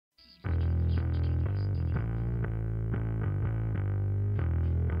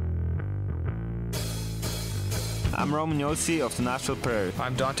I'm Roman Yossi of the Nashville Predators.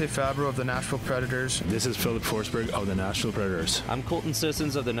 I'm Dante Fabro of the Nashville Predators. This is Philip Forsberg of the Nashville Predators. I'm Colton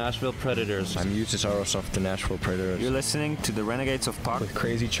Sissons of the Nashville Predators. I'm Jussi Saros of the Nashville Predators. You're listening to the Renegades of Puck with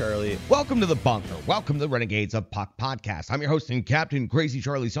Crazy Charlie. Welcome to the Bunker. Welcome to the Renegades of Puck podcast. I'm your host and captain, Crazy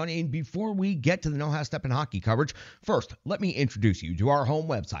Charlie Sonny. And before we get to the No Half Step in Hockey coverage, first, let me introduce you to our home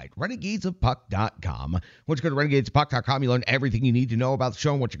website, renegadesofpuck.com. Once you go to renegadesofpuck.com, you learn everything you need to know about the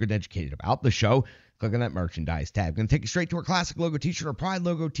show and what you're getting educated about the show. Click on that merchandise tab. Going to take you straight to our classic logo t-shirt, our pride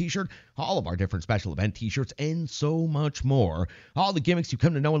logo t-shirt, all of our different special event t-shirts, and so much more. All the gimmicks you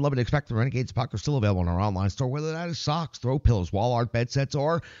come to know and love and expect the Renegades of Puck are still available in our online store, whether that is socks, throw pillows, wall art, bed sets,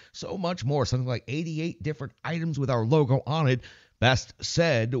 or so much more. Something like 88 different items with our logo on it. Best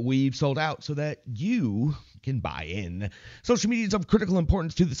said, we've sold out so that you can buy in. Social media is of critical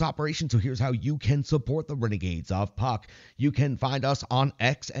importance to this operation, so here's how you can support the Renegades of Puck. You can find us on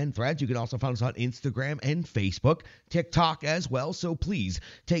X and Threads. You can also find us on Instagram and Facebook, TikTok as well. So please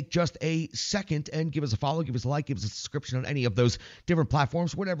take just a second and give us a follow, give us a like, give us a subscription on any of those different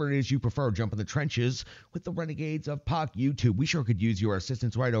platforms, whatever it is you prefer. Jump in the trenches with the Renegades of Puck. YouTube, we sure could use your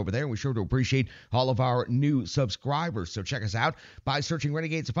assistance right over there, and we sure do appreciate all of our new subscribers. So check us out by searching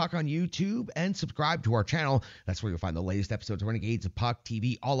Renegades of Puck on YouTube and subscribe to our channel. That's where you'll find the latest episodes of Renegades of Puck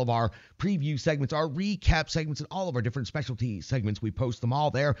TV, all of our preview segments, our recap segments, and all of our different specialty segments. We post them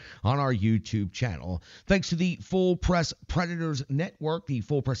all there on our YouTube channel. Thanks to the Full Press Predators Network, the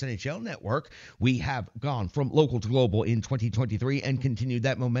Full Press NHL Network, we have gone from local to global in 2023 and continued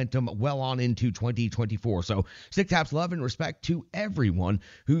that momentum well on into 2024. So stick taps, love, and respect to everyone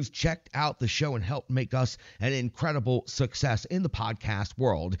who's checked out the show and helped make us an incredible success in the podcast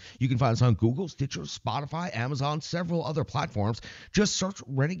world. You can find us on Google, Stitcher, Spotify, Amazon, several other platforms. Just search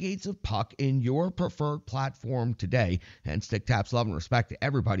Renegades of Puck in your preferred platform today, and stick taps, love, and respect to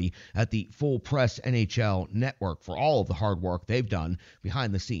everybody at the Full Press NHL Network for all of the hard work they've done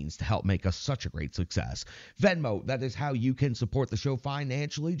behind the scenes to help make us such a great success. Venmo, that is how you can support the show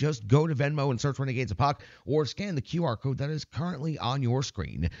financially. Just go to Venmo and search Renegades of Puck, or scan the QR code that is currently on your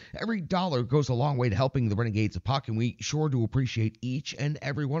screen. Every dollar goes a long way to helping the Renegades of Puck, and we sure do appreciate each and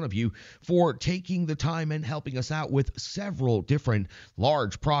every one of you for taking the time and helping us out with several different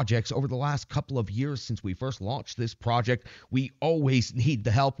large projects over the last couple of years since we first launched this project. We always need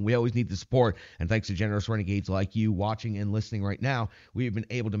the help, and we always need the support, and thanks to generous renegades like you watching and listening right now, we've been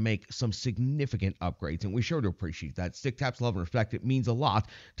able to make some significant upgrades, and we sure do appreciate that. Stick taps, love, and respect. It means a lot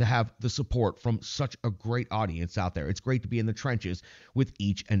to have the support from such a great audience out there. It's great to be in the trenches with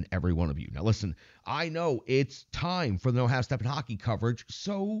each and every one of you. Now listen, I know it's time for the No Half Step in Hockey coverage,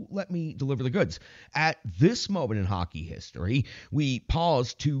 so let me deliver the goods. At this moment in hockey history, we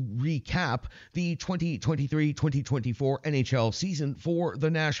pause to recap the 2023-2024 NHL season for the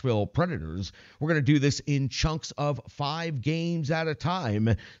Nashville Predators. We're going to do this in chunks of 5 games at a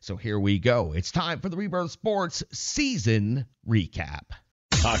time, so here we go. It's time for the Rebirth Sports season recap.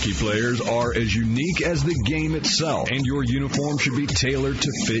 Hockey players are as unique as the game itself, and your uniform should be tailored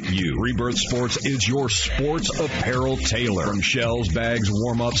to fit you. Rebirth Sports is your sports apparel tailor. From shells, bags,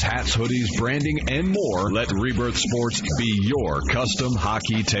 warm-ups, hats, hoodies, branding, and more, let Rebirth Sports be your custom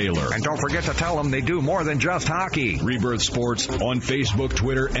hockey tailor. And don't forget to tell them they do more than just hockey. Rebirth Sports on Facebook,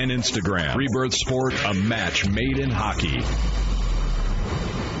 Twitter, and Instagram. Rebirth Sport, a match made in hockey.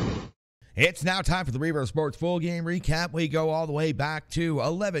 It's now time for the Rebirth Sports full game recap. We go all the way back to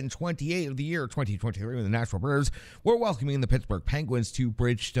 11/28 of the year 2023 when the Nashville Predators were welcoming the Pittsburgh Penguins to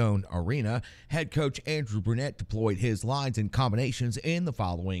Bridgestone Arena. Head coach Andrew Brunette deployed his lines and combinations in the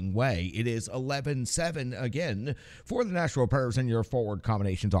following way. It is 11-7 again for the Nashville Predators, and your forward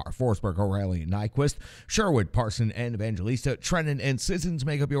combinations are Forsberg, O'Reilly, and Nyquist, Sherwood, Parson, and Evangelista. Trennan and Sissons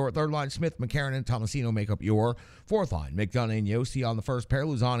make up your third line. Smith, McCarron, and Tomasino make up your fourth line. McDonough and Yossi on the first pair.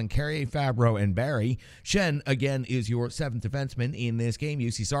 Luzon and Carrier, Fabro and Barry. Shen, again, is your seventh defenseman in this game.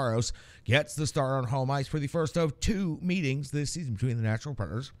 Jussi Saros gets the start on home ice for the first of 2 meetings this season between the Nashville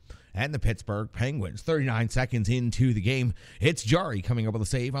Predators and the Pittsburgh Penguins. 39 seconds into the game, it's Jari coming up with a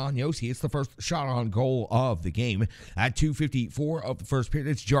save on Yossi. It's the first shot on goal of the game. At 2:54 of the first period,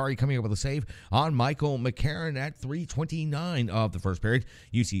 it's Jari coming up with a save on Michael McCarron. At 3:29 of the first period,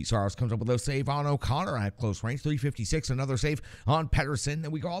 Jussi Saros comes up with a save on O'Connor at close range. 3:56, another save on Pettersson.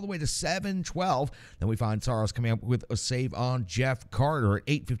 Then we go all the way to 7:12. Then we find Saros coming up with a save on Jeff Carter. At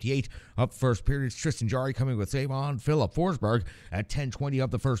 8:58 of the first period, it's Tristan Jari coming with a save on Philip Forsberg. At 10:20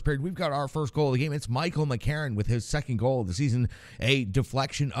 of the first period, we've got our first goal of the game. It's Michael McCarron with his second goal of the season. A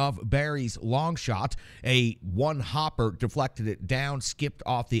deflection of Barry's long shot. A one-hopper deflected it down, skipped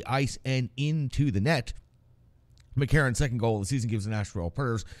off the ice and into the net. McCarron's second goal of the season gives the Nashville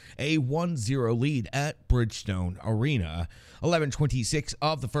Predators a 1-0 lead at Bridgestone Arena. 11:26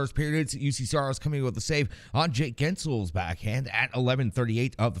 of the first period, it's UC Saros coming with a save on Jake Gensel's backhand. At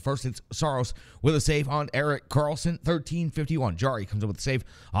 11:38 of the first, it's Saros with a save on Erik Karlsson. 13:51, Jari comes up with a save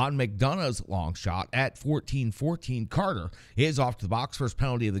on McDonough's long shot. At 14:14, Carter is off to the box. First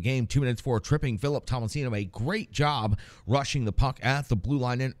penalty of the game, 2 minutes for tripping Philip Tomasino. A great job rushing the puck at the blue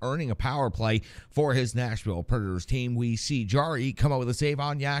line and earning a power play for his Nashville Predators team. We see Jari come up with a save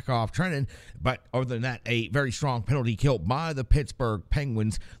on Yakov Trenin, but other than that, a very strong penalty kill by the Pittsburgh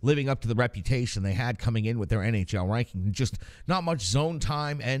Penguins, living up to the reputation they had coming in with their NHL ranking. Just not much zone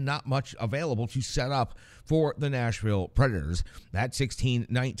time and not much available to set up for the Nashville Predators. At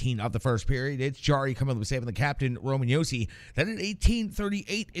 16:19 of the first period, it's Jari coming with a save on the captain, Roman Josi. Then at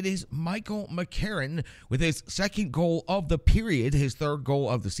 18:38, it is Michael McCarron with his second goal of the period, his third goal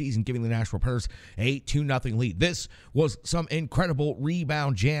of the season, giving the Nashville Predators a 2-0 lead. This was some incredible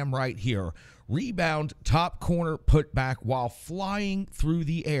rebound jam right here. Rebound, top corner, put back while flying through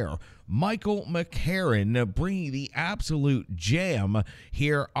the air. Michael McCarron bringing the absolute jam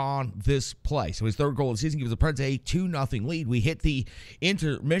here on this play. So his third goal of the season gives the Preds a 2-0 lead. We hit the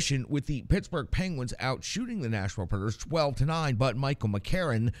intermission with the Pittsburgh Penguins out shooting the Nashville Predators 12-9, but Michael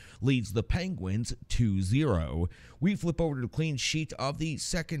McCarron leads the Penguins 2-0. We flip over to the clean sheet of the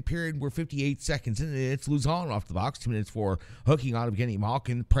second period. We're 58 seconds in, and it's Luzon off the box. 2 minutes for hooking on Evgeny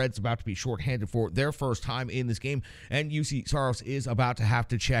Malkin. Preds about to be shorthanded for their first time in this game, and UC Saros is about to have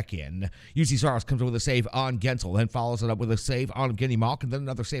to check in. UC Saros comes up with a save on Gensel, then follows it up with a save on Evgeny Malkin, then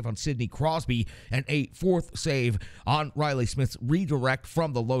another save on Sidney Crosby, and a fourth save on Riley Smith's redirect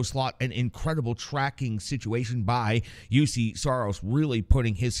from the low slot. An incredible tracking situation by UC Saros, really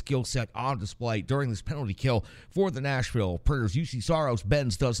putting his skill set on display during this penalty kill for the Nashville Predators. UC Saros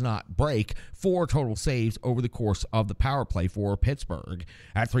bends, does not break. 4 total saves over the course of the power play for Pittsburgh.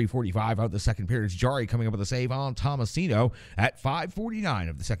 At 3:45 of the second period, it's Jari coming up with a save on Tomasino. At 5:49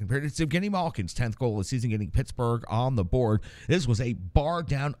 of the second period, it's Evgeny Malkin's 10th goal of the season, getting Pittsburgh on the board. This was a bar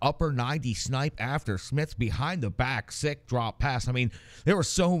down upper 90 snipe after Smith's behind the back sick drop pass. I mean, there were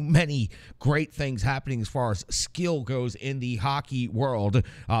so many great things happening as far as skill goes in the hockey world.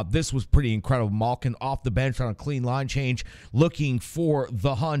 This was pretty incredible. Malkin off the bench on a clean line change, looking for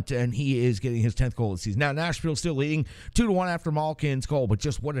the hunt, and he is getting his 10th goal of the season. Now, Nashville still leading 2-1 after Malkin's goal, but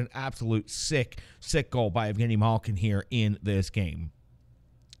just what an absolute sick goal by Evgeny Malkin here in this game.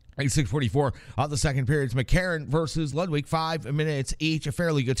 6:44 of the second period, it's McCarron versus Ludwig. 5 minutes each. A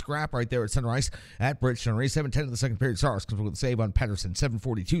fairly good scrap right there at center ice at Bridgestone Arena. 7:10 of the second period, Saros comes with a save on Pettersson.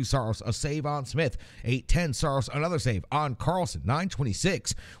 7:42, Saros a save on Smith. 8:10, Saros another save on Karlsson.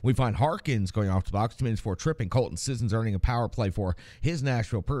 9:26, we find Harkins going off the box. 2 minutes for tripping. Colton Sissons earning a power play for his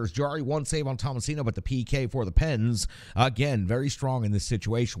Nashville Predators. Jari, 1 save on Tomasino, but the PK for the Pens. Again, very strong in this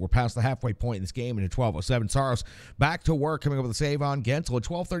situation. We're past the halfway point in this game, and at 12:07, Saros back to work, coming up with a save on Gensel. At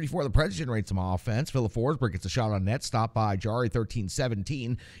 12:34, the Preds generate some offense. Philip Forsberg gets a shot on net, stopped by Jari.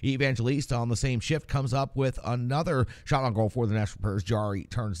 13:17. Evangelista on the same shift comes up with another shot on goal for the Nashville Predators. Jari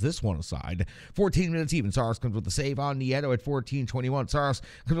turns this one aside. 14 minutes even. Saros comes with the save on Nieto at 14:21. Saros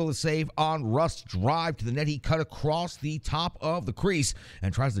comes with a save on Rust's drive to the net. He cut across the top of the crease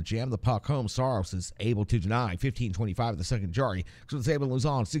and tries to jam the puck home. Saros is able to deny. 15:25 of the second. Jari comes with a save on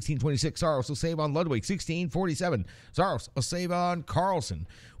Luzon. 16:26. Saros a save on Ludwig. 16:47. Saros a save on Karlsson.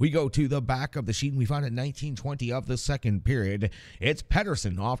 We go to the back of the sheet, and we find at 19:20 of the second period, it's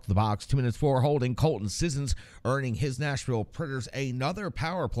Pettersson off to the box. 2 minutes for holding. Colton Sissons earning his Nashville Predators another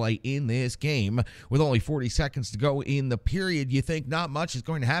power play in this game. With only 40 seconds to go in the period, you think not much is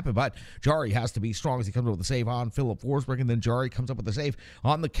going to happen, but Jari has to be strong as he comes up with a save on Philip Forsberg, and then Jari comes up with a save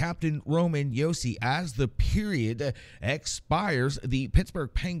on the captain, Roman Josi. As the period expires, the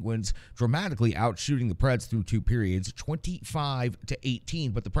Pittsburgh Penguins dramatically outshooting the Preds through 2 periods,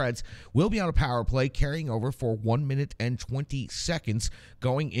 25-18, but the Preds will be on a power play, carrying over for 1 minute and 20 seconds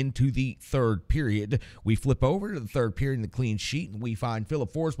going into the third period. We flip over to the third period in the clean sheet, and we find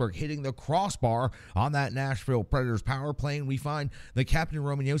Philip Forsberg hitting the crossbar on that Nashville Predators power play, and we find the captain,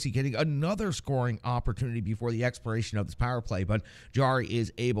 Roman Josi, getting another scoring opportunity before the expiration of this power play, but Jari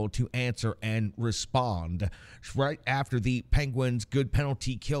is able to answer and respond. Right after the Penguins' good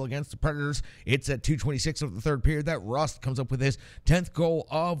penalty kill against the Predators, it's at 2:26 of the third period that Rust comes up with his 10th goal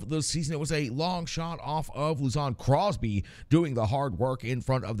of of the season. It was a long shot off of Luzon. Crosby doing the hard work in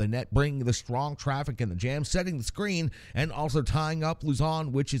front of the net, bringing the strong traffic in the jam, setting the screen, and also tying up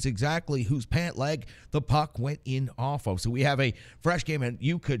Luzon, which is exactly whose pant leg the puck went in off of. So we have a fresh game, and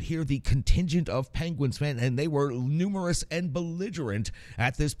you could hear the contingent of Penguins fans, and they were numerous and belligerent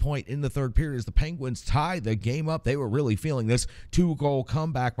at this point in the third period as the Penguins tied the game up. They were really feeling this 2-goal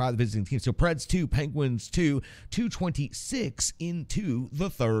comeback by the visiting team. So Preds 2, Penguins 2, 2:26 into the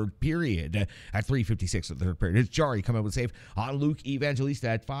third period. At 3:56 of the third period, it's Jari coming up with a save on Luke Evangelista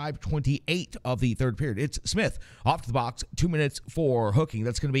at 5:28 of the third period. It's Smith off to the box, 2 minutes for hooking.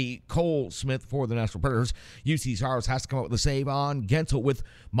 That's going to be Cole Smith for the Nashville Predators. UC Saros has to come up with a save on Gensel, with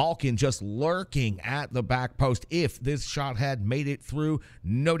Malkin just lurking at the back post. If this shot had made it through,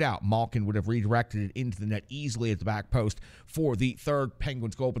 no doubt Malkin would have redirected it into the net easily at the back post for the third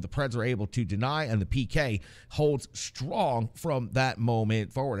Penguins goal, but the Preds are able to deny, and the PK holds strong from that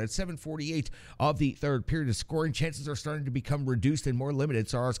moment forward. At 7:48 of the third period, the scoring chances are starting to become reduced and more limited.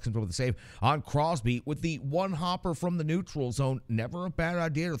 Saros comes up with a save on Crosby with the one-hopper from the neutral zone. Never a bad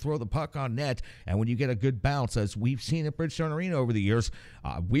idea to throw the puck on net, and when you get a good bounce, as we've seen at Bridgestone Arena over the years,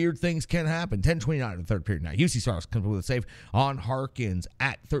 weird things can happen. 10:29 of the third period now. UC Saros comes up with a save on Harkins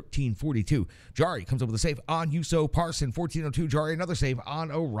at 13:42. Jari comes up with a save on Yuso Parson. 14:02. Jari another save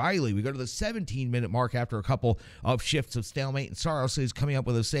on O'Reilly. We go to the 17-minute mark after a couple of shifts of stalemate, and Saros is coming up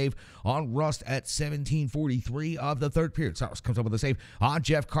with a save on Rust at 17:43 of the third period. Saros comes up with a save on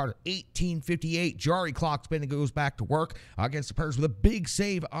Jeff Carter. 18:58. Jari clocks in and goes back to work against the Predators with a big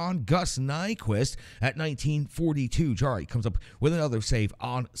save on Gus Nyquist at 19:42. Jari comes up with another save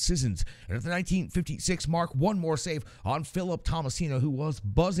on Sissons. And at the 19:56 mark, one more save on Philip Tomasino, who was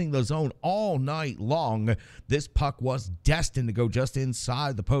buzzing the zone all night long. This puck was destined to go just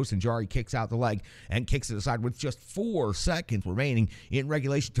inside the post, and Jari kicks out the leg and kicks it aside with just 4 seconds remaining in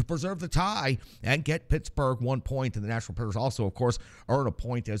regulation to preserve the tie and get Pittsburgh 1 point. And the Nashville Predators also, of course, earn a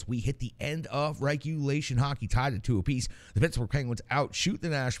point as we hit the end of regulation hockey, tied at 2 apiece. The Pittsburgh Penguins outshoot the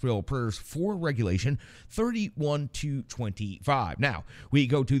Nashville Predators for regulation, 31-25. Now, we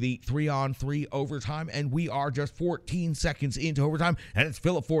go to the 3-on-3 overtime, and we are just 14 seconds into overtime, and it's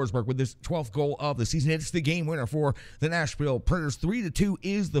Philip Forsberg with his 12th goal of the season. It's the game winner for the Nashville Predators. 3-2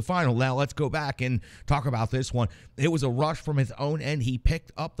 is the final. Now, let's go back and talk about this one. It was a rush from his own end. He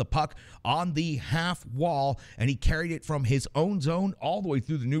picked up the puck on the half wall, and he carried it from his own zone all the way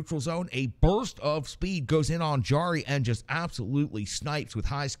through the neutral zone. A burst of speed goes in on Jari and just absolutely snipes with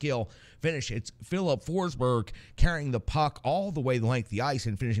high skill finish. It's Philip Forsberg carrying the puck all the way the length of the ice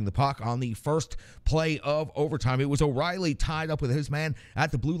and finishing the puck on the first play of overtime. It was O'Reilly tied up with his man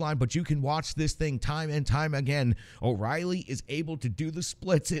at the blue line, but you can watch this thing time and time again. O'Reilly is able to do the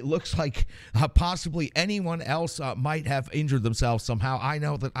splits. It looks like possibly anyone else might have injured themselves somehow. I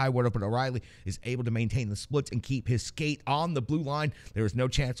know that I would have, but O'Reilly is able to maintain the splits and keep his skate on the blue line. There was no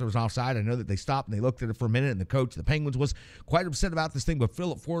chance there was offside. I know that they stopped and they looked at it for a minute, and the coach, the Penguins, was quite upset about this thing, but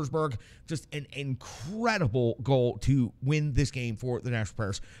Philip Forsberg, just an incredible goal to win this game for the Nashville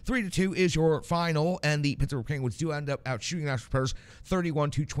Predators. 3-2 is your final, and the Pittsburgh Penguins do end up out shooting Nashville Predators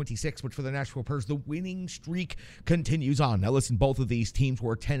 31-26, but for the Nashville Predators, the winning streak continues on. Now listen, both of these teams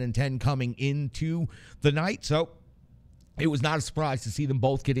were 10-10 coming into the night, so it was not a surprise to see them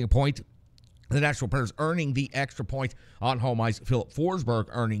both getting a point. The Nashville Predators earning the extra point on home ice. Philip Forsberg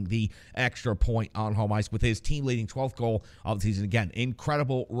earning the extra point on home ice with his team-leading 12th goal of the season. Again,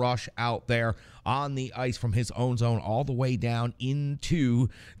 incredible rush out there on the ice from his own zone all the way down into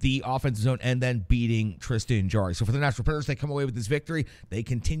the offensive zone and then beating Tristan Jari. So for the Nashville Predators, they come away with this victory. They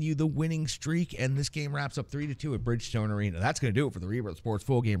continue the winning streak, and this game wraps up 3-2 at Bridgestone Arena. That's going to do it for the Rebirth Sports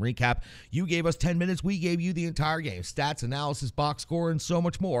full game recap. You gave us 10 minutes. We gave you the entire game. Stats, analysis, box score, and so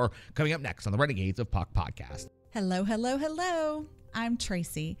much more coming up next on the Renegades of Puck podcast. Hello, hello, hello. I'm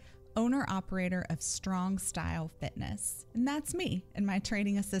Tracy, owner-operator of Strong Style Fitness. And that's me and my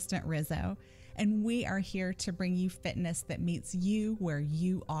training assistant, Rizzo. And we are here to bring you fitness that meets you where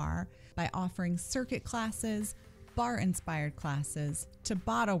you are by offering circuit classes, bar-inspired classes,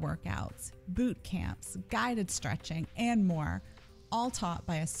 Tabata workouts, boot camps, guided stretching, and more, all taught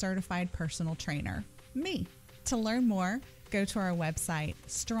by a certified personal trainer, me. To learn more, go to our website,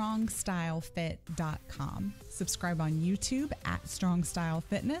 strongstylefit.com. Subscribe on YouTube at Strong Style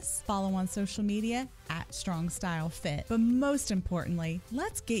Fitness. Follow on social media at Strong Style Fit. But most importantly,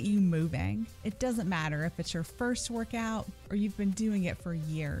 let's get you moving. It doesn't matter if it's your first workout or you've been doing it for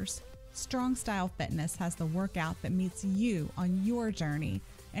years. Strong Style Fitness has the workout that meets you on your journey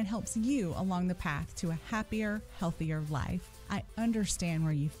and helps you along the path to a happier, healthier life. I understand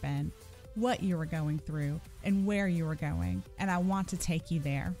where you've been. what you were going through, and where you were going, and I want to take you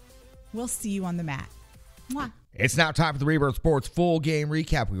there. We'll see you on the mat. Mwah. It's now time for the Rebirth Sports full game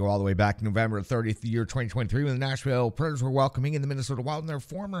recap. We go all the way back to November 30th, the year 2023, when the Nashville Predators were welcoming in the Minnesota Wild and their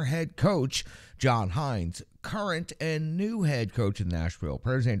former head coach, John Hines. Current and new head coach of the Nashville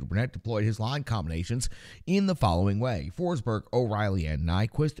Predators, Andrew Burnett, deployed his line combinations in the following way: Forsberg, O'Reilly, and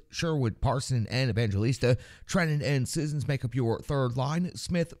Nyquist; Sherwood, Parson, and Evangelista; Trennan and Sissons make up your third line;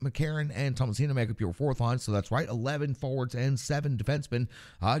 Smith, McCarron, and Tomasino make up your fourth line. So that's right, 11 forwards and 7 defensemen.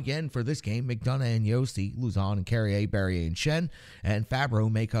 Again, for this game, McDonough and Yossi, Luzon and Carrier, Barrier and Shen, and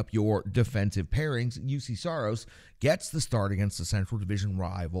Fabro make up your defensive pairings. UC Saros gets the start against the Central Division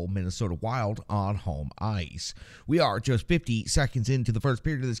rival Minnesota Wild on home ice. We are just 50 seconds into the first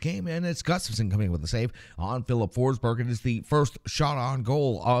period of this game, and it's Gustafsson coming with a save on Philip Forsberg. It is the first shot on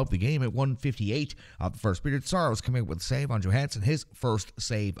goal of the game at 1:58 of the first period. Saros coming with a save on Johansson, his first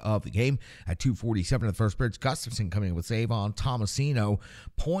save of the game at 2:47 of the first period. Gustafsson coming with a save on Tomasino.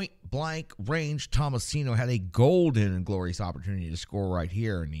 Point blank range, Tomasino had a golden and glorious opportunity to score right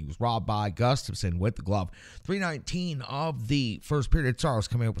here, and he was robbed by Gustafsson with the glove. 3:19 of the first period. Saros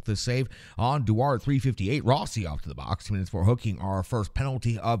coming up with this save on Duarte. 3:58. Rossi off to the box. 2 minutes for hooking our first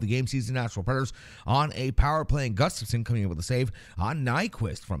penalty of the game. Sees the Nashville Predators on a power play, and Gustafsson coming up with a save on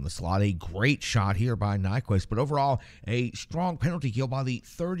Nyquist from the slot. A great shot here by Nyquist, but overall a strong penalty kill by the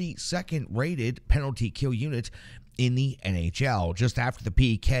 32nd rated penalty kill unit in the NHL. Just after the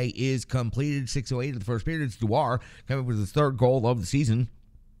PK is completed, 6:08 of the first period, it's Duarte coming up with his third goal of the season.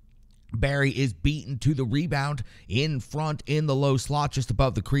 Barry is beaten to the rebound in front in the low slot just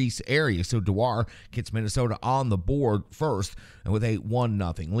above the crease area. So Duarte gets Minnesota on the board first and with a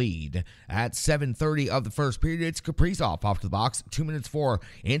 1-0 lead. At 7:30 of the first period, it's Kaprizov off to the box. 2 minutes for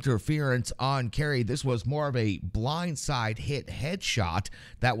interference on Carey. This was more of a blindside hit headshot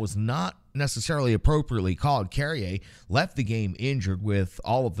that was not necessarily appropriately called. Carrier left the game injured with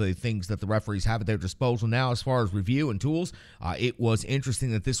all of the things that the referees have at their disposal now as far as review and tools. It was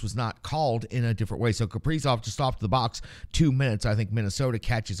interesting that this was not called in a different way. So Kaprizov just off to the box. 2 minutes. I think Minnesota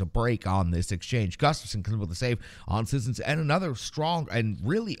catches a break on this exchange. Gustafsson comes with a save on Sissons, and another strong and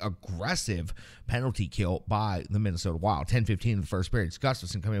really aggressive penalty kill by the Minnesota Wild. 10:15 in the first period.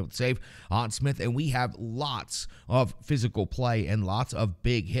 Gustafsson coming up with a save on Smith, and we have lots of physical play and lots of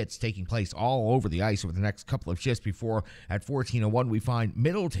big hits taking place all over the ice over the next couple of shifts before at 14:01 we find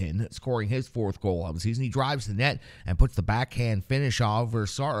Middleton scoring his fourth goal of the season. He drives the net and puts the backhand finish over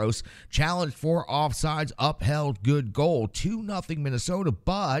Saros. Challenged for offsides, upheld, good goal. 2-0 Minnesota,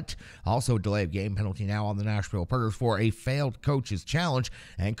 but also a delay of game penalty now on the Nashville Predators for a failed coach's challenge,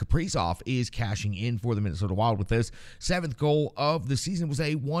 and Kaprizov is cashing in for the Minnesota Wild with this. 7th goal of the season was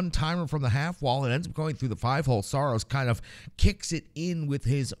a one-timer from the half wall and ends up going through the 5-hole. Saros kind of kicks it in with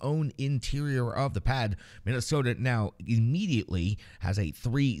his own interior of the pad. Minnesota now immediately has a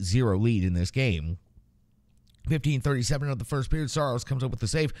 3-0 lead in this game. 15:37 of the first period, Saros comes up with the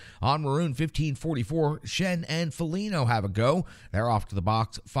save on Maroon. 15:44, Shen and Foligno have a go. They're off to the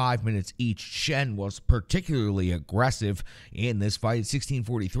box, 5 minutes each. Shen was particularly aggressive in this fight.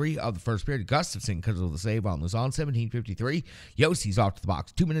 16:43 of the first period, Gustafsson comes up with the save on Luzon. 17:53, Yossi's off to the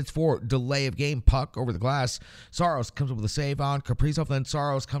box. 2 minutes for delay of game, puck over the glass. Saros comes up with a save on Kaprizov, then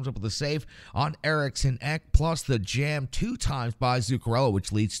Saros comes up with a save on Eriksson Ek, plus the jam 2 times by Zuccarello,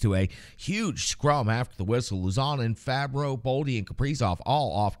 which leads to a huge scrum after the whistle. Luzon and Fabro, Boldy, and Kaprizov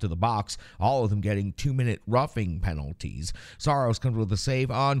all off to the box, all of them getting 2-minute roughing penalties. Saros comes with a save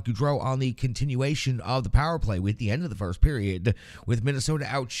on Goudreau on the continuation of the power play with the end of the first period, with Minnesota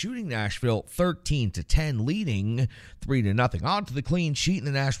out shooting Nashville 13-10, leading 3-0. On to the clean sheet, and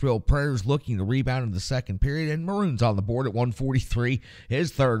the Nashville Predators looking to rebound in the second period, and Maroon's on the board at 1:43,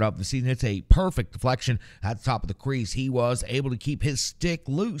 his third of the season. It's a perfect deflection at the top of the crease. He was able to keep his stick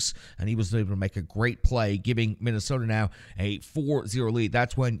loose, and he was able to make a great play, giving Minnesota now a 4-0 lead.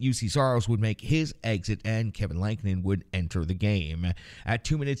 That's when UC Saros would make his exit and Kevin Lankinen would enter the game. At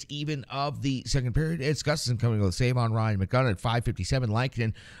 2 minutes even of the second period, it's Gustafsson coming with a save on Ryan McDonough at 5:57.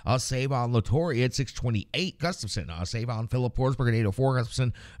 Lankinen a save on Latorre at 6:28. Gustafsson a save on Philip Forsberg at 8:04.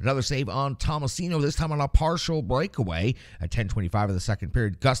 Gustafsson another save on Tomasino, this time on a partial breakaway at 10:25 of the second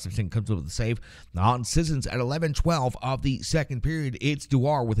period. Gustafsson comes with the save on Sissons at 11:12 of the second period. It's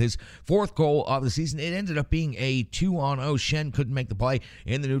Duarte with his fourth goal of the season. It ended up being a 2-on-0. Shen couldn't make the play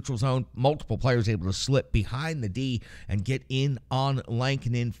in the neutral zone. Multiple players able to slip behind the D and get in on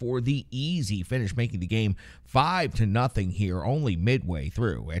Lankinen for the easy finish, making the game 5-0 here, only midway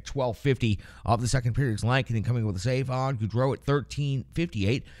through. At 12:50 of the second period, it's Lankinen coming with a save on Gaudreau at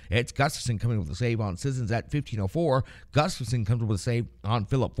 13:58. It's Gustafsson coming with a save on Sissons at 15:04. Gustafsson comes with a save on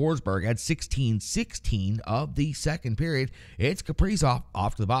Philip Forsberg at 16:16 of the second period. It's Kaprizov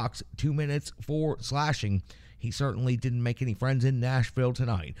off to the box, 2 minutes for slashing. He certainly didn't make any friends in Nashville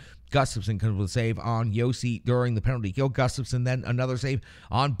tonight. Gustafsson comes with a save on Yossi during the penalty kill. Gustafsson then another save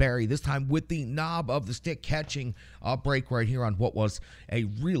on Barry, this time with the knob of the stick, catching a break right here on what was a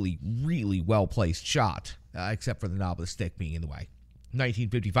really, really well-placed shot, except for the knob of the stick being in the way.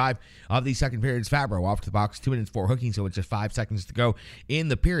 19:55 of the second period, Fabro off to the box, 2 minutes for hooking, so it's just 5 seconds to go in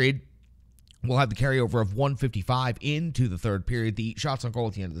the period. We'll have the carryover of 1:55 into the third period. The shots on goal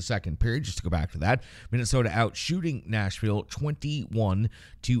at the end of the second period, just to go back to that, Minnesota out shooting Nashville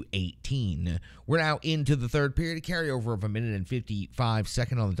 21-18. We're now into the third period, a carryover of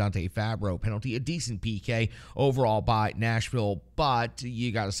 1:55 on the Dante Fabro penalty. A decent PK overall by Nashville, but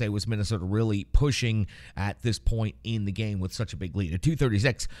you got to say, was Minnesota really pushing at this point in the game with such a big lead? At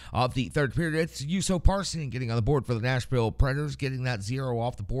 2:36 of the third period, it's Juuso Parssinen getting on the board for the Nashville Predators, getting that 0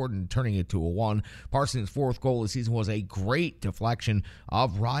 off the board and turning it to a 1. Parsons' fourth goal of the season was a great deflection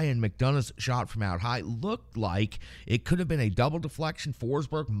of Ryan McDonough's shot from out high. Looked like it could have been a double deflection.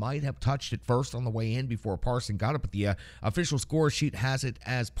 Forsberg might have touched it first on the way in before Parson got it, but the official score sheet has it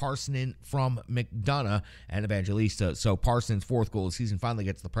as Parson from McDonough and Evangelista. So Parsons' fourth goal of the season finally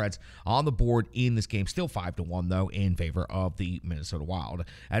gets the Preds on the board in this game. Still 5-1, though, in favor of the Minnesota Wild.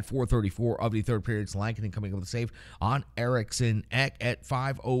 At 4:34 of the third period, it's Lankinen coming up with a save on Eriksson Ek. At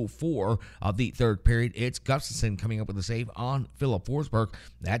 5:04 of the third period, it's Gustafsson coming up with a save on Philip Forsberg.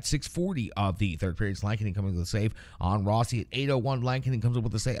 At 6:40 of the third period, it's Lankinen coming with a save on Rossi. At 8:01, Lankinen comes up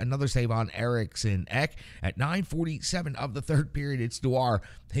with another save on Eriksson Ek. At 9:47 of the third period, it's Dewar,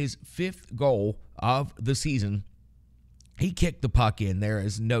 his 5th goal of the season. He kicked the puck in. There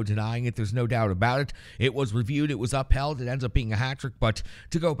is no denying it. There's no doubt about it. It was reviewed. It was upheld. It ends up being a hat trick. But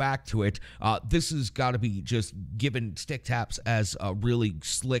to go back to it, this has got to be just given stick taps as a really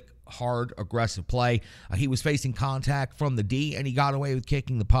slick, hard, aggressive play. He was facing contact from the D, and he got away with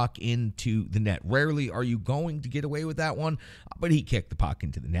kicking the puck into the net. Rarely are you going to get away with that one, but he kicked the puck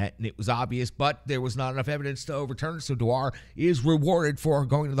into the net, and it was obvious, but there was not enough evidence to overturn it, so Dewar is rewarded for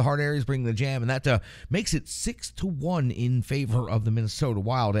going to the hard areas, bringing the jam, and that makes it 6-1 in favor of the Minnesota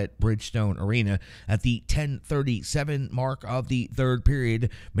Wild at Bridgestone Arena. At the 10:37 mark of the third period,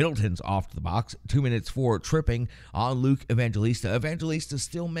 Middleton's off to the box, 2 minutes for tripping on Luke Evangelista. Evangelista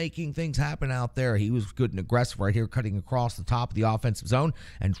still making things happen out there. He was good and aggressive right here, cutting across the top of the offensive zone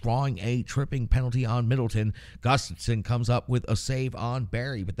and drawing a tripping penalty on Middleton. Gustafsson comes up with a save on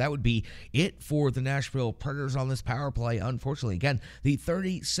Barry, but that would be it for the Nashville Predators on this power play. Unfortunately, again, the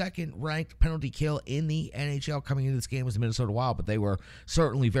 32nd ranked penalty kill in the NHL coming into this game was the Minnesota Wild, but they were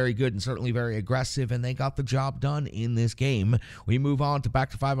certainly very good and certainly very aggressive, and they got the job done in this game. We move on to back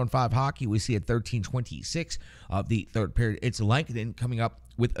to 5-on-5 hockey. We see at 13:26 of the third period, it's Lankinen coming up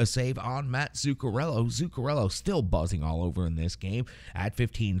with a save on Matt Zuccarello. Zuccarello still buzzing all over in this game. At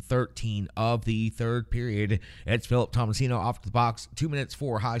 15:13 of the third period, it's Philip Tomasino off the box, 2 minutes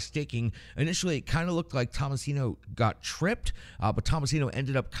for high sticking. Initially, it kind of looked like Tomasino got tripped, but Tomasino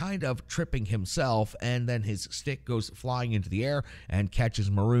ended up kind of tripping himself, and then his stick goes flying into the air and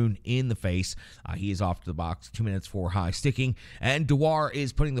catches Maroon in the face. He is off to the box, 2 minutes for high sticking, and Dewar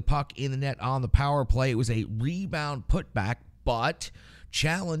is putting the puck in the net on the power play. It was a rebound putback, but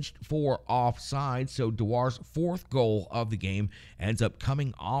challenged for offside, so Dewar's 4th goal of the game ends up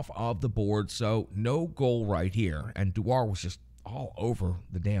coming off of the board, so no goal right here, and Dewar was just all over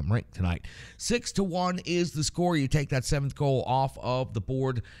the damn rink tonight. 6-1 is the score. You take that 7th goal off of the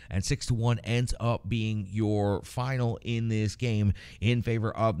board, and 6-1 ends up being your final in this game in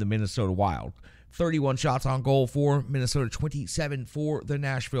favor of the Minnesota Wild. 31 shots on goal for Minnesota, 27 for the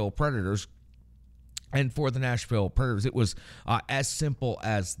Nashville Predators. And for the Nashville Predators, it was as simple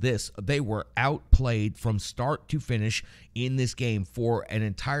as this. They were outplayed from start to finish in this game for an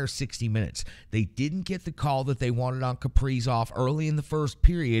entire 60 minutes. They didn't get the call that they wanted on Kaprizov early in the first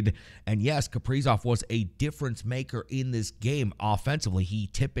period. And yes, Kaprizov was a difference maker in this game offensively. He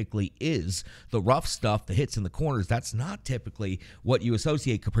typically is. The rough stuff, the hits in the corners, that's not typically what you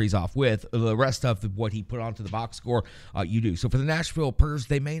associate Kaprizov with. The rest of what he put onto the box score, you do. So for the Nashville Predators,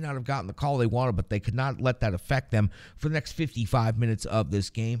 they may not have gotten the call they wanted, but they could not let that affect them for the next 55 minutes of this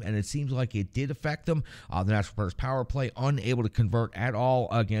game, and it seems like it did affect them. The Nashville Predators power play unable to convert at all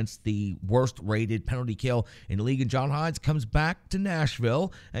against the worst-rated penalty kill in the league. And John Hines comes back to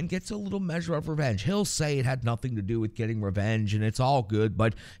Nashville and gets a little measure of revenge. He'll say it had nothing to do with getting revenge and it's all good,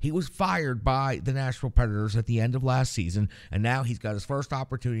 but he was fired by the Nashville Predators at the end of last season, and now he's got his first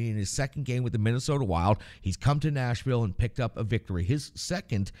opportunity in his second game with the Minnesota Wild. He's come to Nashville and picked up a victory, his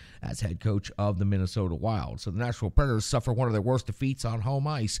second as head coach of the Minnesota Wild. So the Nashville Predators suffer one of their worst defeats on home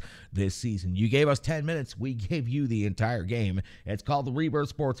ice this season. You gave us 10 minutes. We gave you the entire game. It's called the Rebirth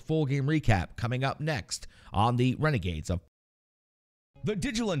Sports Full Game Recap, coming up next on the Renegades of. The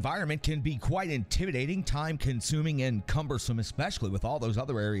digital environment can be quite intimidating, time-consuming, and cumbersome, especially with all those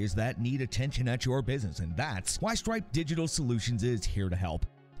other areas that need attention at your business, and that's why Stripe Digital Solutions is here to help.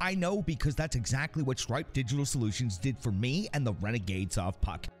 I know, because that's exactly what Stripe Digital Solutions did for me and the Renegades of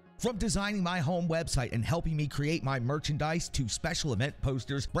Puck. From designing my home website and helping me create my merchandise to special event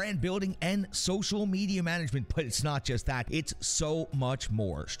posters, brand building, and social media management. But it's not just that, it's so much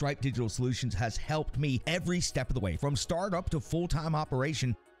more. Stripe Digital Solutions has helped me every step of the way. From startup to full-time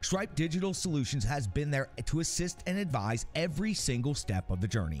operation, Stripe Digital Solutions has been there to assist and advise every single step of the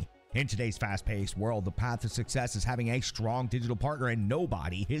journey. In today's fast-paced world, the path to success is having a strong digital partner, and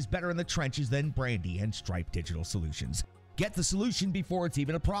nobody is better in the trenches than Brandy and Stripe Digital Solutions. Get the solution before it's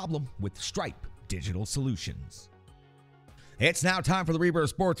even a problem with Stripe Digital Solutions. It's now time for the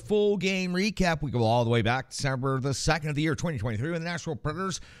Rebirth Sports Full Game Recap. We go all the way back to December the 2nd of the year 2023 when the Nashville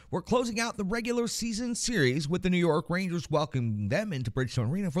Predators were closing out the regular season series with the New York Rangers, welcoming them into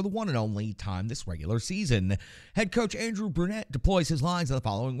Bridgestone Arena for the one and only time this regular season. Head coach Andrew Brunette deploys his lines in the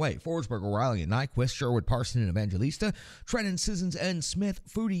following way: Forsberg, O'Reilly, and Nyquist, Sherwood, Parson, and Evangelista, Trennan, Sissons, and Smith,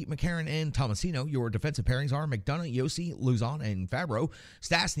 Foudy, McCarron, and Tomasino. Your defensive pairings are McDonough, Yossi, Luzon, and Fabro.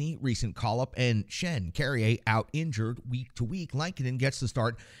 Stastny, recent call-up, and Shen. Carrier out injured week to week. Lankinen gets the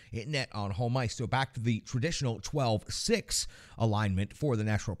start in net on home ice. So back to the traditional 12-6 alignment for the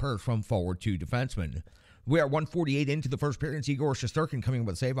Nashville Predators from forward to defenseman. We are 1:48 into the first period. It's Igor Shesterkin coming up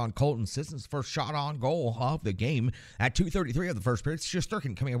with a save on Colton Sissons' first shot on goal of the game. At 2:33 of the first period,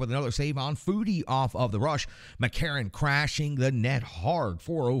 Shesterkin coming up with another save on Foudy off of the rush. McCarron crashing the net hard.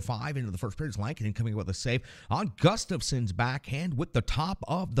 4:05 into the first period. Lankinen coming up with a save on Gustafson's backhand with the top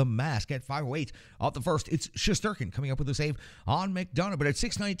of the mask. At 5:08 of the first, it's Shesterkin coming up with a save on McDonough. But at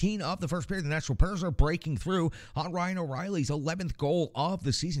 6:19 of the first period, the Nashville Predators are breaking through on Ryan O'Reilly's 11th goal of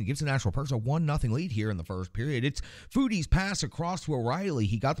the season. It gives the Nashville Predators a 1-0 lead here in the first period. It's Foudy's pass across to O'Reilly.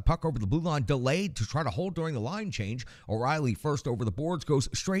 He got the puck over the blue line, delayed to try to hold during the line change. O'Reilly first over the boards, goes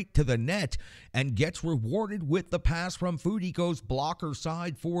straight to the net and gets rewarded with the pass from Foudy. Goes blocker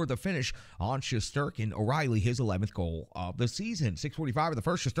side for the finish on Shesterkin. O'Reilly, his 11th goal of the season. 6:45 of the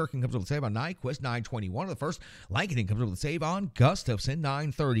first, Shesterkin comes with a save on Nyquist. 9:21 of the first, Lankinen comes up with a save on Gustafson.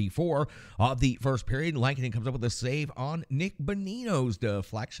 9:34 of the first period, Lankinen comes up with a save on Nick Bonino's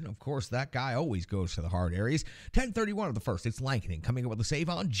deflection. Of course, that guy always goes to the hard areas. 10:31 of the first, it's Lankinen coming up with a save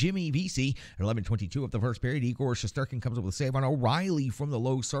on Jimmy Vesey. 11:22 of the first period, Igor Shesterkin comes up with a save on O'Reilly from the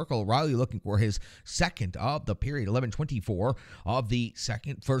low circle. O'Reilly looking for his second of the period. 11:24 of the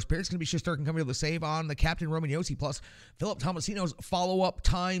first period, it's going to be Shesterkin coming up with a save on the captain Roman Josi, plus Philip Tomasino's follow-up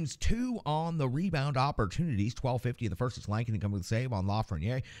 ×2 on the rebound opportunities. 12:50 of the first, it's Lankinen coming with a save on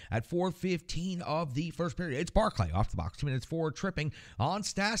Lafreniere. At 4:15 of the first period, it's Barclay off the box. 2 minutes for tripping on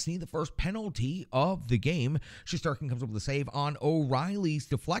Stastny, the first penalty of the game. Shesterkin comes up with a save on O'Reilly's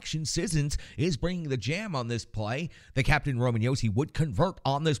deflection. Sissons is bringing the jam on this play. The captain Roman Josi would convert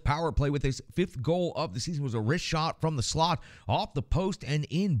on this power play with his 5th goal of the season. It was a wrist shot from the slot off the post, and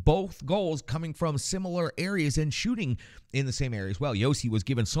in both goals coming from similar areas and shooting in the same area as well. Josi was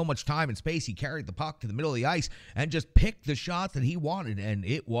given so much time and space, he carried the puck to the middle of the ice and just picked the shot that he wanted, and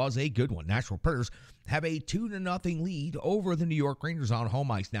it was a good one. Nashville Predators have a 2-0 lead over the New York Rangers on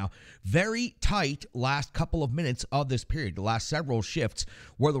home ice. Now, very tight last couple of minutes of this period, the last several shifts,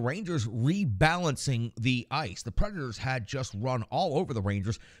 where the Rangers rebalancing the ice. The Predators had just run all over the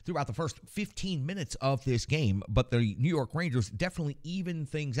Rangers throughout the first 15 minutes of this game, but the New York Rangers definitely evened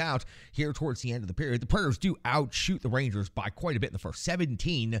things out here towards the end of the period. The Predators do outshoot the Rangers by quite a bit in the first,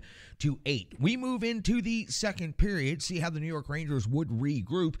 17-8. We move into the second period, see how the New York Rangers would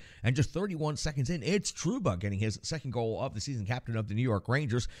regroup, and just 31 seconds in, it's Trouba getting his second goal of the season, captain of the New York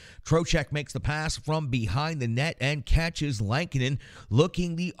Rangers. Trocheck makes the pass from behind the net and catches Lankinen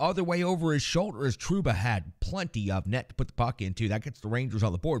looking the other way over his shoulder, as Trouba had plenty of net to put the puck into. That gets the Rangers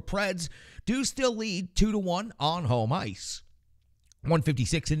on the board. Preds do still lead 2-1 on home ice.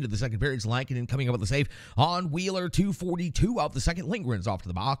 1:56 into the second period. Lankinen coming up with the save on Wheeler. 2:42 of the second. Lindgren's off to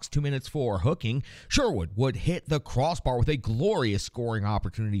the box. 2 minutes for hooking. Sherwood would hit the crossbar with a glorious scoring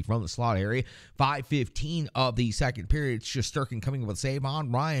opportunity from the slot area. 5:15 of the second period. Shesterkin coming up with a save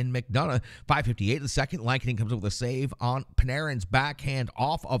on Ryan McDonough. 5:58 of the second. Lankinen comes up with a save on Panarin's backhand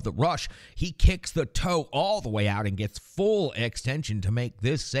off of the rush. He kicks the toe all the way out and gets full extension to make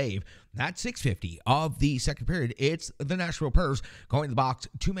this save. That's 6:50 of the second period. It's the Nashville Predators going to the box.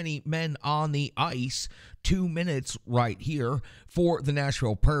 Too many men on the ice. 2 minutes right here for the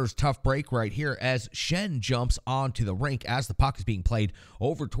Nashville Predators. Tough break right here as Shen jumps onto the rink as the puck is being played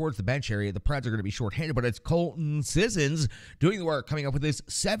over towards the bench area. The Preds are going to be shorthanded, but it's Colton Sissons doing the work, coming up with his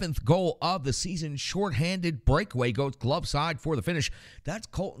 7th goal of the season. Shorthanded breakaway, goes glove side for the finish. That's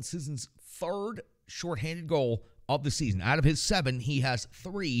Colton Sissons' 3rd shorthanded goal of the season. Out of his 7, he has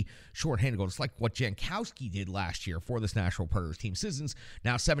 3 shorthanded goals. It's like what Jankowski did last year for this Nashville Predators team. Sissons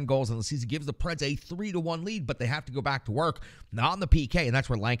now 7 goals on the season, gives the Preds a 3-1 lead, but they have to go back to work on the PK, and that's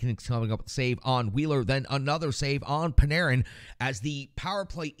where Lankinen's coming up with a save on Wheeler, then another save on Panarin as the power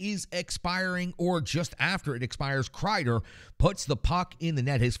play is expiring, or just after it expires. Kreider puts the puck in the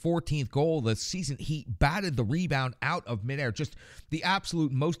net, his 14th goal of the season. He batted the rebound out of midair. Just the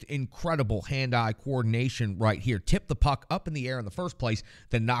absolute most incredible hand-eye coordination right here. Tipped the puck up in the air in the first place,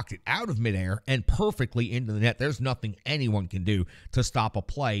 then knocked it out of midair and perfectly into the net. There's nothing anyone can do to stop a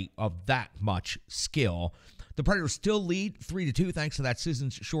play of that much skill. The Predators still lead 3-2 thanks to that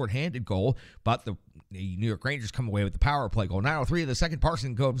Sissons shorthanded goal, but the New York Rangers come away with the power play goal. 9:03 of the second.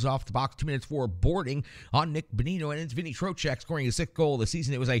 Parson goes off the box. 2 minutes for boarding on Nick Bonino, and it's Vinny Trocheck scoring his 6th goal of the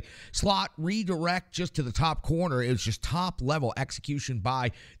season. It was a slot redirect just to the top corner. It was just top-level execution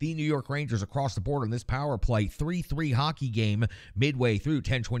by the New York Rangers across the board on this power play. 3-3 hockey game midway through.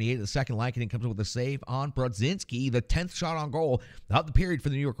 10:28 of the second. Lankinen comes up with a save on Brodzinski, the 10th shot on goal of the period for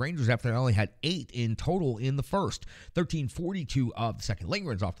the New York Rangers after they only had 8 in total in the first. 13:42 of the second.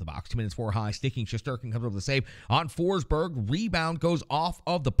 Lindgren's off the box. 2 minutes for high. Sticking Shesterkin comes up with a save on Forsberg. Rebound goes off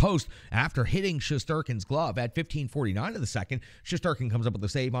of the post after hitting Shesterkin's glove. At 15:49 of the second, Shesterkin comes up with a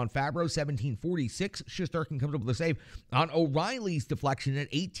save on Fabro. 17:46, Shesterkin comes up with a save on O'Reilly's deflection.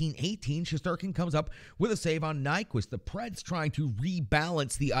 At 18:18, Shesterkin comes up with a save on Nyquist. The Preds trying to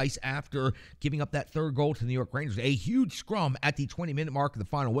rebalance the ice after giving up that 3rd goal to the New York Rangers. A huge scrum at the 20-minute mark of the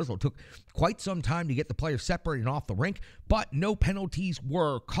final whistle. It took quite some time to get the players separated off the rink, but no penalties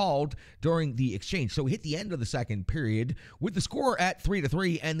were called during the exchange. So we hit the end of the second period with the score at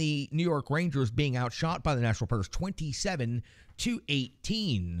 3-3 and the New York Rangers being outshot by the Nashville Predators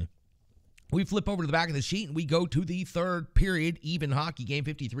 27-18. We flip over to the back of the sheet and we go to the third period. Even hockey game,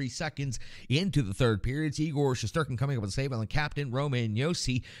 53 seconds into the third period. It's Igor Shesterkin coming up with a save on the captain, Roman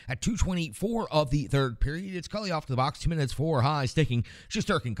Josi. At 2:24 of the third period, it's Cully off to the box. 2 minutes for high sticking.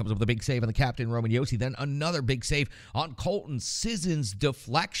 Shesterkin comes up with a big save on the captain, Roman Josi. Then another big save on Colton Sissons'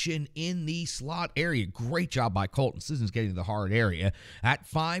 deflection in the slot area. Great job by Colton Sissons getting to the hard area. At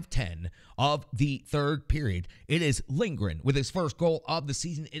 5:10 of the third period, it is Lindgren with his first goal of the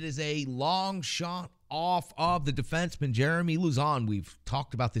season. It is a long shot off of the defenseman, Jeremy Lauzon. We've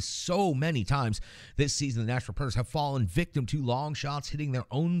talked about this so many times this season. The Nashville Predators have fallen victim to long shots hitting their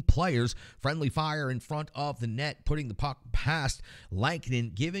own players. Friendly fire in front of the net, putting the puck past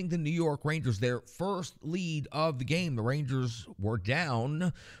Lankinen, giving the New York Rangers their first lead of the game. The Rangers were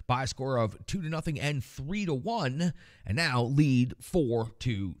down by a score of 2-0 and 3-1, and now lead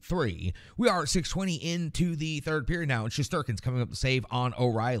 4-3. We are at 6:20 into the third period now, and Shesterkin's coming up to save on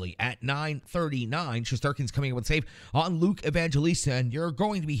O'Reilly. At 9:39, Shesterkin's coming up with a save on Luke Evangelista, and you're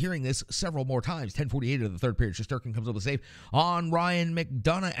going to be hearing this several more times. 10:48 of the third period, Shesterkin comes up with a save on Ryan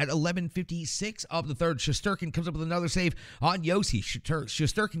McDonough. At 11:56 of the third, Shesterkin comes up with another save on Josi.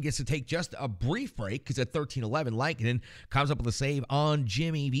 Shesterkin gets to take just a brief break because at 13:11, Lankinen comes up with a save on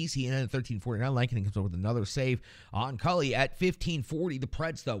Jimmy Vesey, and then at 13:49, Lankinen comes up with another save on Cully. At 15:40, the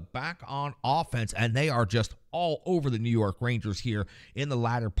Preds, though, back on offense, and they are just all over the New York Rangers here in the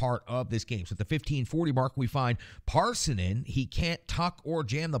latter part of this game. So at the 15:40 mark, we find Parsonen. He can't tuck or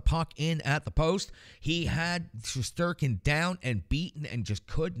jam the puck in at the post. He had Shesterkin down and beaten and just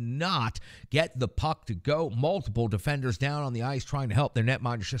could not get the puck to go. Multiple defenders down on the ice trying to help their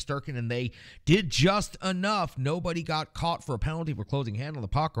netminder Shesterkin, and they did just enough. Nobody got caught for a penalty for closing hand on the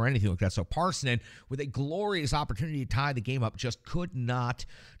puck or anything like that. So Parsonen, with a glorious opportunity to tie the game up, just could not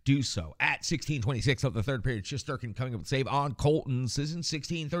do so. At 16:26 of the third period, period. Shesterkin coming up with a save on Colton. Sissons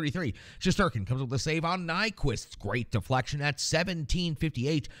 16:33. Shesterkin comes up with a save on Nyquist. Great deflection at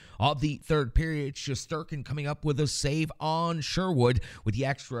 17:58 of the third period. Shesterkin coming up with a save on Sherwood with the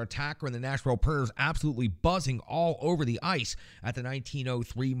extra attacker, and the Nashville Predators absolutely buzzing all over the ice. At the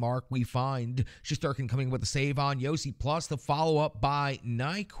 19:03 mark, we find Shesterkin coming with a save on Yossi, plus the follow-up by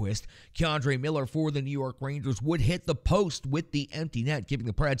Nyquist. Keandre Miller for the New York Rangers would hit the post with the empty net, giving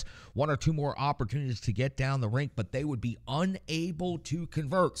the Preds one or two more opportunities to get down the rink, but they would be unable to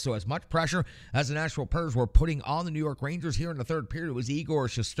convert. So as much pressure as the Nashville Predators were putting on the New York Rangers here in the third period, it was Igor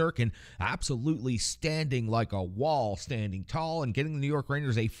Shesterkin absolutely standing like a wall, standing tall, and getting the New York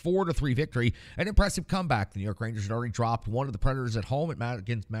Rangers a 4-3 victory. An impressive comeback. The New York Rangers had already dropped one of the Predators at home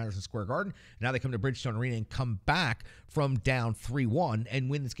against Madison Square Garden. Now they come to Bridgestone Arena and come back from down 3-1 and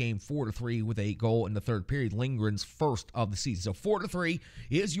win this game 4-3 with a goal in the third period, Lindgren's first of the season. So 4-3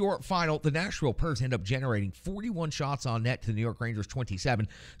 is your final. The Nashville Predators end up generating 41 shots on net to the New York Rangers 27.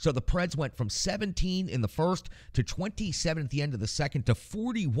 So the Preds went from 17 in the first to 27 at the end of the second to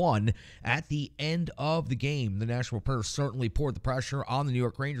 41 at the end of the game. The Nashville Predators certainly poured the pressure on the New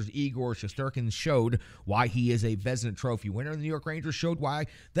York Rangers. Igor Shesterkin showed why he is a Vezina Trophy winner. The New York Rangers showed why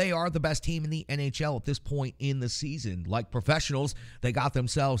they are the best team in the NHL at this point in the season. Like professionals, they got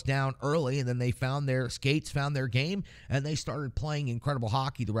themselves down early, and then they found their skates, found their game, and they started playing incredible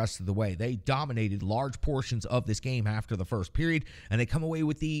hockey the rest of the way. They dominated large portions of this game after the first period, and they come away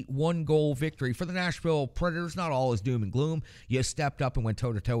with the one-goal victory. For the Nashville Predators, not all is doom and gloom. You stepped up and went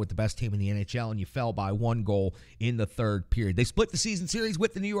toe-to-toe with the best team in the NHL, and you fell by one goal in the third period. They split the season series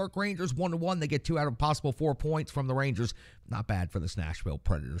with the New York Rangers 1-1. They get 2 out of a possible 4 points from the Rangers. Not bad for this Nashville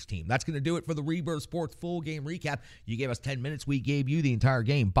Predators team. That's going to do it for the Rebirth Sports full game recap. You gave us 10 minutes. We gave you the entire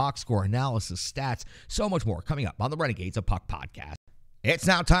game. Box score, analysis, stats, so much more coming up on the Renegades of Puck podcast. It's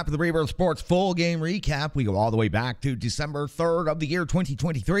now time for the Rebirth Sports full game recap. We go all the way back to December 3rd of the year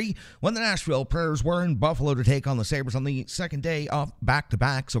 2023 when the Nashville Predators were in Buffalo to take on the Sabres on the second day of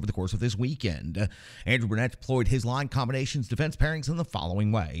back-to-backs over the course of this weekend. Andrew Burnett deployed his line combinations, defense pairings in the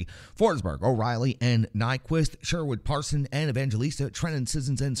following way: Forsberg, O'Reilly, and Nyquist, Sherwood, Parson, and Evangelista. Trennan,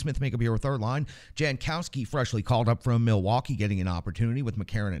 Sissons, and Smith make up your third line. Jankowski, freshly called up from Milwaukee, getting an opportunity with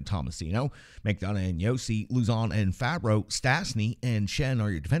McCarron and Tomasino. McDonough and Yossi, Luzon and Fabro, Stastny, and Shen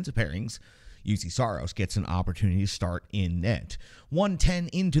are your defensive pairings. UC Saros gets an opportunity to start in net. 1:10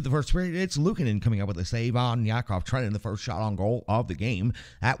 into the first period, it's Luukkonen coming up with a save on Yakov Trenin, the first shot on goal of the game.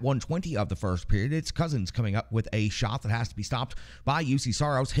 At 1:20 of the first period, it's Cousins coming up with a shot that has to be stopped by UC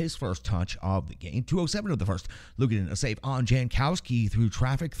Saros, his first touch of the game. 2:07 of the first, Luukkonen a save on Jankowski through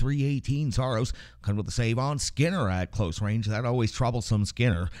traffic. 3:18, Saros comes with a save on Skinner at close range. That always troublesome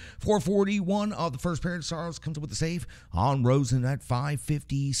Skinner. 4:41 of the first period, Saros comes up with a save on Rosen. At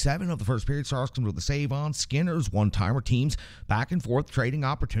 5:57 of the first period, Saros comes with a save on Skinner's one-timer. Teams back and forth trading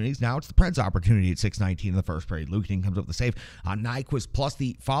opportunities. Now it's the Preds' opportunity at 6:19 in the first period. Luukkonen comes up with a save on Nyquist, plus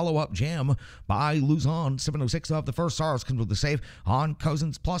the follow-up jam by Luzon. 7:06 of the first, Saros comes with a save on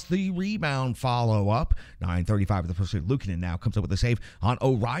Cousins, plus the rebound follow-up. 9:35 of the first period, Luukkonen now comes up with a save on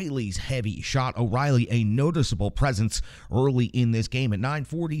O'Reilly's heavy shot. O'Reilly, a noticeable presence early in this game. At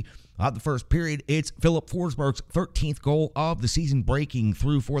 9:40 of the first period, it's Philip Forsberg's 13th goal of the season, breaking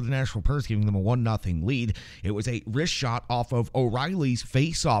through for the Nashville Predators, giving them a 1-0 lead. It was a wrist shot off of O'Reilly's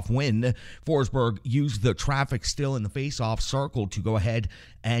face-off win. Forsberg used the traffic still in the face-off circle to go ahead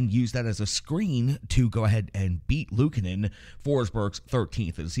and use that as a screen to go ahead and beat Luukkonen. Forsberg's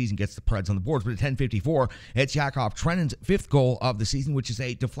 13th of the season gets the Preds on the boards. But at 10:54, it's Yakov Trenin's 5th goal of the season, which is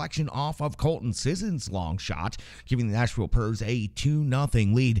a deflection off of Colton Sissons' long shot, giving the Nashville Predators a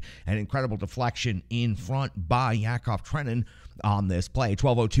 2-0 lead. An incredible deflection in front by Yakov Trenin on this play.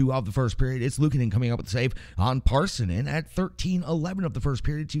 12:02 of the first period, it's Luukkonen coming up with a save on Parsonen. At 13:11 of the first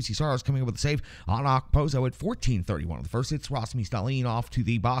period, UC Saros coming up with a save on Okposo. At 14:31 of the first, it's Rasmus Dahlin off to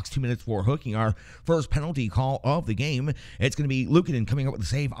the box, 2 minutes for hooking our first penalty call of the game. It's going to be Luukkonen coming up with a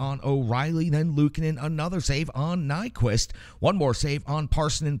save on O'Reilly, then Luukkonen another save on Nyquist, one more save on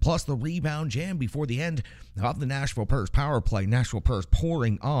Parsonen, plus the rebound jam before the end of the Nashville Predators power play. Nashville Predators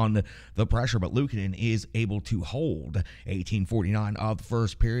pouring on the pressure, but Luukkonen is able to hold. 18:49 of the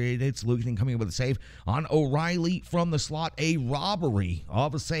first period, it's Luukkonen coming up with a save on O'Reilly from the slot. A robbery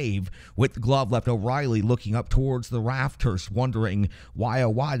of a save with the glove left. O'Reilly looking up towards the rafters, wondering why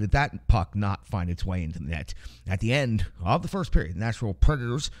did that puck not find its way into the net. At the end of the first period, the Nashville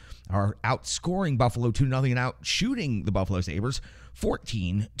Predators are outscoring Buffalo 2-0 and out shooting the Buffalo Sabres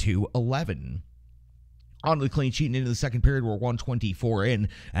 14-11. onto the clean sheet and into the second period. We're 1:24 in,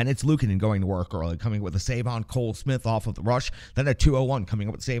 and it's Luukkonen going to work early, coming with a save on Cole Smith off of the rush. Then at 2:01, coming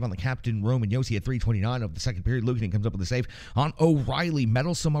up with a save on the captain, Roman Josi at 3:29 of the second period. Luukkonen comes up with a save on O'Reilly.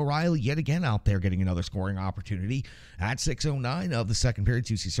 Meddlesome O'Reilly yet again out there getting another scoring opportunity. At 6:09 of the second period,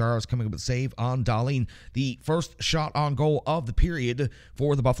 UC Saros coming up with a save on Dahlin. The first shot on goal of the period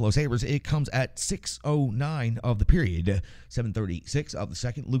for the Buffalo Sabres. It comes at 6:09 of the period. 7:36 of the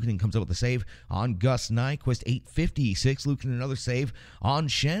second. Luukkonen comes up with a save on Gus Nyquist. 8:56. Luukkonen another save on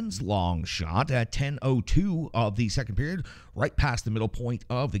Schen's long shot at 10:02 of the second period. Right past the middle point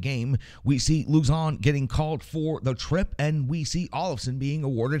of the game, we see Luzon getting called for the trip, and we see Olofsson being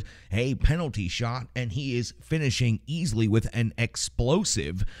awarded a penalty shot, and he is finishing easily with an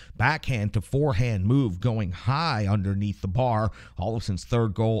explosive backhand to forehand move going high underneath the bar. Olofsson's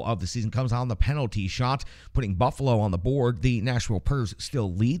third goal of the season comes on the penalty shot, putting Buffalo on the board. The Nashville Predators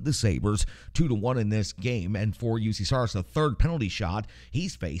still lead the Sabres 2-1 in this game, and for UC Saros, the third penalty shot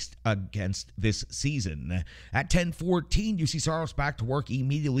he's faced against this season. At 10:14, UC Saros back to work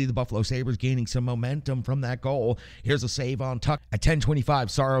immediately. The Buffalo Sabres gaining some momentum from that goal. Here's a save on Tuck. At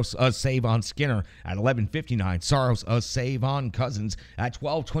 10:25, Saros a save on Skinner. At 11:59, Saros a save on Cousins. At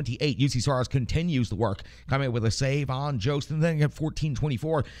 12:28, UC Saros continues the work, coming with a save on Jost. And then at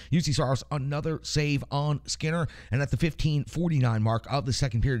 14:24, UC Saros another save on Skinner. And at the 15:49 mark of the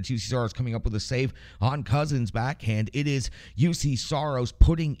second period, UC Saros coming up with a save on Cousins' backhand. It is UC Saros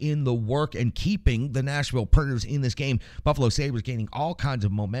putting in the work and keeping the Nashville Predators in this game. Buffalo Sabres gaining all kinds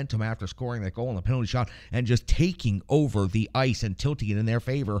of momentum after scoring that goal on the penalty shot and just taking over the ice and tilting it in their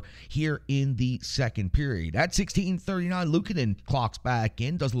favor here in the second period. At 16:39, Luukkonen clocks back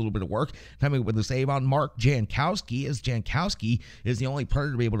in, does a little bit of work, coming with a save on Mark Jankowski, as Jankowski is the only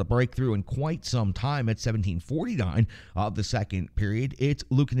Predator to be able to break through in quite some time. At 17:49 of the second period, it's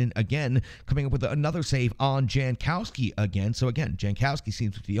Luukkonen again coming up with another save on Jankowski again. So again, Jankowski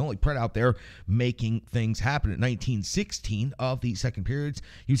seems to be the only Predator out there making things happen. At 19:16 of the second periods,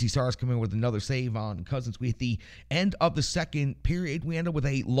 UC Saros coming with another save on Cousins. We at the end of the second period, we end up with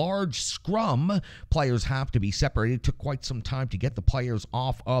a large scrum. Players have to be separated. It took quite some time to get the players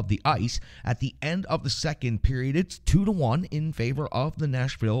off of the ice. At the end of the second period, it's 2-1 in favor of the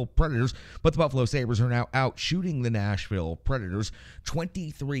Nashville Predators, but the Buffalo Sabres are now out shooting the Nashville Predators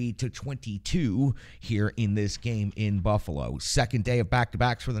 23-22 here in this game in Buffalo. Second day of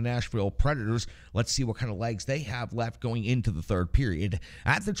back-to-backs for the Nashville Predators. Let's see what kind of legs they have left going into the third period.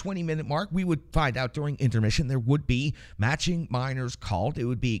 At the 20-minute mark, we would find out during intermission there would be matching minors called. It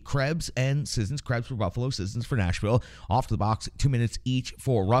would be Krebs and Sissons. Krebs for Buffalo, Sissons for Nashville. Off to the box, 2 minutes each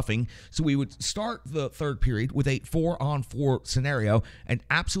for roughing. So we would start the third period with a 4-on-4 scenario, and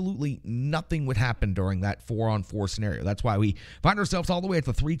absolutely nothing would happen during that 4-on-4 scenario. That's why we find ourselves all the way at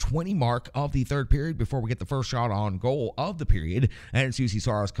the 3:20 mark of the third period before we get the first shot on goal of the period. And it's UC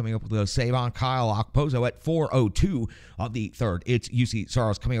Saros coming up with a save on Kyle Okposo at 4:02 of the third. It's UC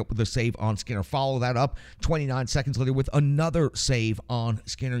Saros coming up with a save on Skinner. Follow that up 29 seconds later with another save on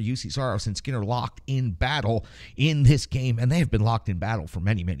Skinner. UC Saros and Skinner locked in battle in this game, and they have been locked in battle for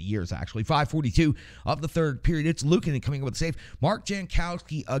many, many years, actually. 5:42 of the third period. It's Luukkonen coming up with a save. Mark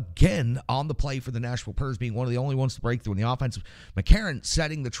Jankowski again on the play for the Nashville Predators, being one of the only ones to break through in the offense. McCarron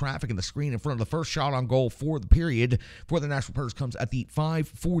setting the traffic and the screen in front of the first shot on goal for the period for the Nashville Predators comes at the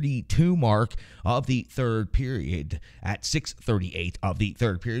 5:42 mark of the third period. At 6:38 of the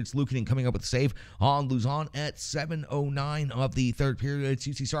third period, it's Luukkonen coming up with a save on Luzon at 7:09 of the third period. It's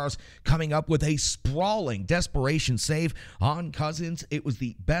UC Saros coming up with a sprawling desperation save on Cousins. It was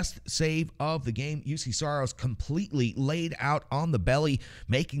the best save of the game. UC Saros completely laid out on the belly,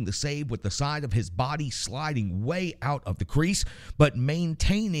 making the save with the side of his body sliding way out of the crease, but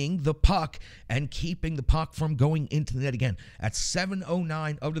maintaining the puck and keeping the puck from going into the net again. At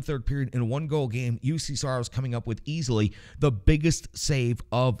 7:09 of the third period in a one-goal game, UC Saros coming up with easily the biggest save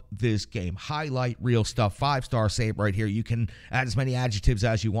of this game. Highlight reel stuff. 5-star save right here. You can add as many adjectives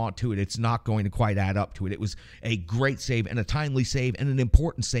as you want to it. It's not going to quite add up to it. It was a great save and a timely save and an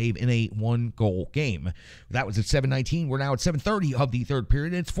important save in a one-goal game. That was at 7:19. We're now at 7:30 of the third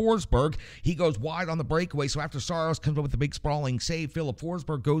period. It's Forsberg. He goes wide on the breakaway. So after Saros comes up with the big sprawling save, Philip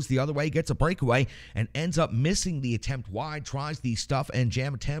Forsberg goes the other way, gets a breakaway, and ends up missing the attempt wide. Tries the stuff and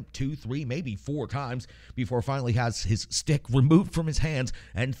jam attempt 2, 3, maybe 4 times before finally has his stick removed from his hands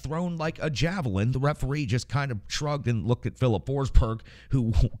and thrown like a javelin. The referee just kind of shrugged and looked at Philip Forsberg,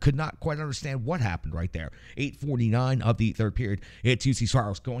 who could not quite understand what happened right there. 8:49 of the third period. It's UC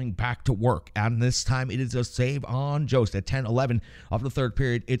Saros going back to work, and this time it is a save on Jost. At 10:11 of the third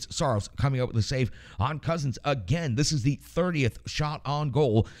period, it's Saros coming up with a save on Cousins again. This is the 30th shot on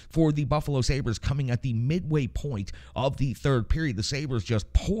goal for the Buffalo Sabres. Sabres coming at the midway point of the third period. The Sabres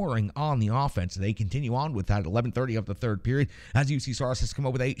just pouring on the offense. They continue on with that 11:30 of the third period as UC Saros has come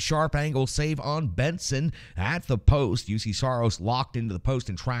up with a sharp angle save on Benson at the post. UC Saros locked into the post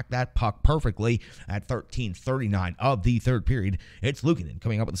and tracked that puck perfectly at 13:39 of the third period. It's Luukkonen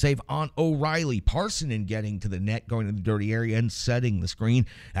coming up with a save on O'Reilly. Parsonen getting to the net, going to the dirty area and setting the screen.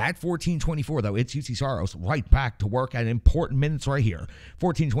 At 14:24, though, it's UC Saros right back to work at important minutes right here.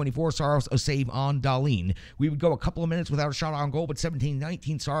 14:24, Saros a save on Dahlin. We would go a couple of minutes without a shot on goal, but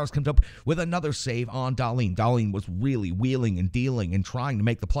 17:19, Saros comes up with another save on Dahlin. Dahlin was really wheeling and dealing and trying to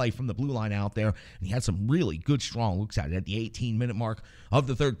make the play from the blue line out there, and he had some really good, strong looks at it. At the 18-minute mark of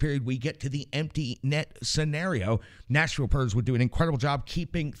the third period, we get to the empty net scenario. Nashville Predators would do an incredible job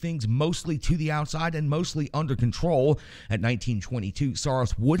keeping things mostly to the outside and mostly under control. At 19:22,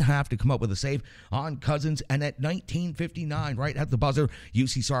 Saros would have to come up with a save on Cousins, and at 19:59, right at the buzzer,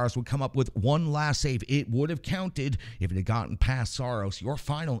 UC Saros would come up with one last save. It would have counted if it had gotten past Saros. Your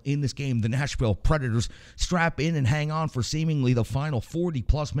final in this game, the Nashville Predators strap in and hang on for seemingly the final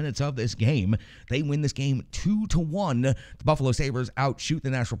 40-plus minutes of this game. They win this game 2-1. The Buffalo Sabres outshoot the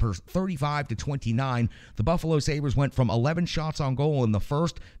Nashville Predators 35-29. The Buffalo Sabres went from 11 shots on goal in the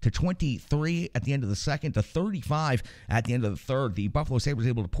first to 23 at the end of the second to 35 at the end of the third. The Buffalo Sabres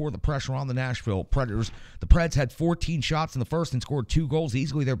able to pour the pressure on the Nashville Predators. The Preds had 14 shots in the first and scored 2 goals,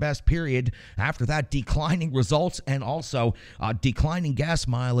 easily their best period. After that, declining results and also declining gas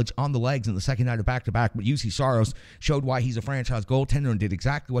mileage on the legs in the second night of back-to-back. But UC Saros showed why he's a franchise goaltender and did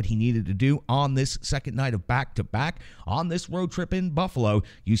exactly what he needed to do on this second night of back-to-back. On this road trip in Buffalo,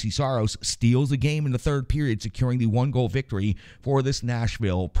 UC Saros steals the game in the third period, securing the 1-goal victory for this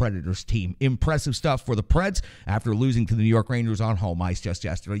Nashville Predators team. Impressive stuff for the Preds after losing to the New York Rangers on home ice just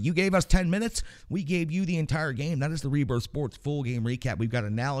yesterday. You gave us 10 minutes. We gave you the entire game. That is the Rebirth Sports full game recap. We've got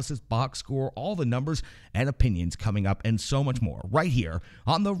analysis, box score, all the numbers and opinions coming up, and so much more right here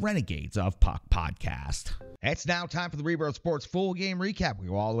on the Renegades of Puck podcast. It's now time for the Rebirth Sports full game recap. We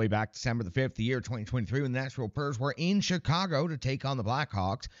go all the way back December the 5th, the year 2023, when the Nashville Predators were in Chicago to take on the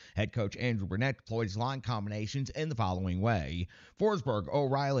Blackhawks. Head coach Andrew Burnett deployed his line combinations in the following way: Forsberg,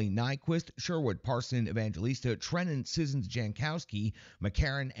 O'Reilly, Nyquist, Sherwood, Parson, Evangelista, Trennan, Sissons, Jankowski,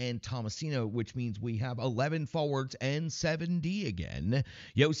 McCarron, and Tomasino, which means we have 11 forwards and 7D again.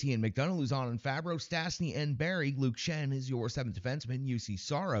 Yossi and McDonough, Luzon and Fabro, Stastny and Barry. Luke Shen is your 7th defenseman. UC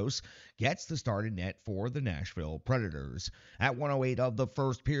Saros gets the start in net for the Nashville Predators. At 1:08 of the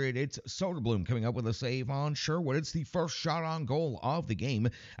first period, it's Soderblom coming up with a save on Sherwood. It's the first shot on goal of the game.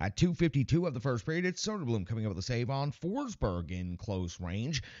 At 2:52 of the first period, it's Soderblom coming up with a save on Forsberg in close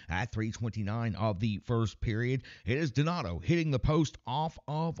range. At 3:29 of the first period, it is Donato hitting the post off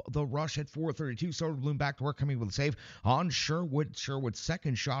of the rush. At 4:32, Soderblom back to work coming with a save on Sherwood. Sherwood's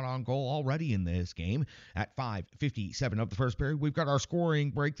second shot on goal already in this game. At 5:57 of the first period, we've got our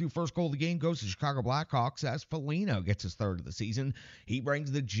scoring breakthrough. First goal of the game goes to Chicago Blackhawks as Foligno gets his third of the season. He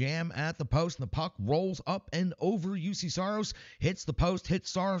brings the jam at the post, and the puck rolls up and over UC Saros, hits the post, hits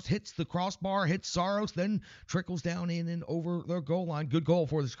Saros, hits the crossbar, hits Saros, then trickles down in and over the goal line. Good goal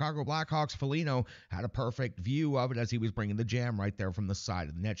for the Chicago Blackhawks. Foligno had a perfect view of it as he was bringing the jam right there from the side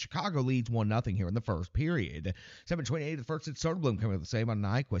of the net. Chicago leads 1-0 here in the first period. 7:28 of the first, it's Soderblom coming with a save on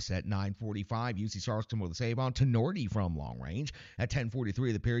Nyquist. At 9:45, UC Saros coming with a save on Tenorti from long range. At 10:43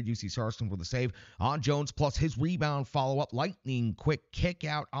 of the period, UC Saros coming with a save on Jones, plus his rebound follow-up. Lightning quick kick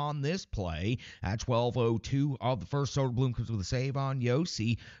out on this play. At 12:02 of the first, Soderblom comes with a save on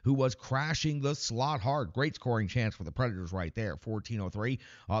Yossi, who was crashing the slot hard. Great scoring chance for the Predators right there. 14:03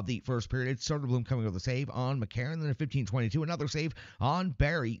 of the first period, Soderblom coming with a save on McCarron. Then at 15:22, another save on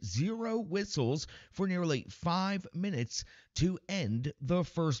Barry. 0 whistles for nearly 5 minutes to end the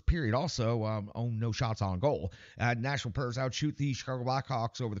first period. Also, no shots on goal. Nashville Predators outshoot the Chicago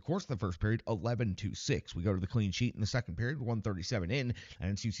Blackhawks over the course of the first period, 11-6. We go to the clean sheet in the second period, 1:37 in,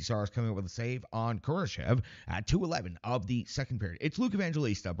 and it's UC Saros coming up with a save on Kurashev at 2:11 of the second period. It's Luke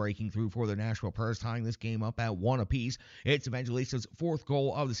Evangelista breaking through for the Nashville Predators, tying this game up at 1 apiece. It's Evangelista's 4th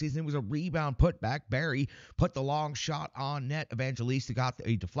goal of the season. It was a rebound putback. Barry put the long shot on net. Evangelista got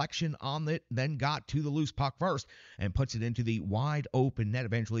a deflection on it, then got to the loose puck first and puts it into the wide open net.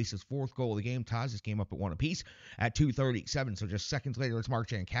 Evangelista's 4th goal of the game ties this game up at 1 apiece. At 2:37, so just seconds later, it's Mark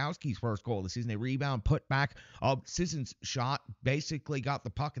Jankowski's 1st goal of the season. A rebound putback of Sissons' shot basically got the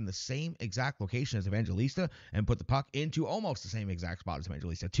puck in the same exact location as Evangelista and put the puck into almost the same exact spot as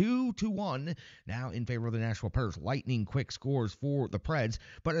Evangelista. 2-1 now in favor of the Nashville Predators. Lightning quick scores for the Preds,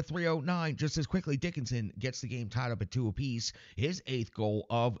 but at 3:09, just as quickly, Dickinson gets the game tied up at 2 apiece. His 8th goal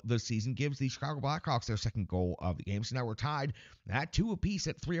of the season gives the Chicago Blackhawks their 2nd goal of the game. So now we're tied at 2 apiece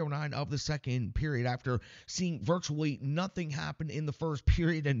at 3:09 of the second period. After seeing virtually nothing happen in the first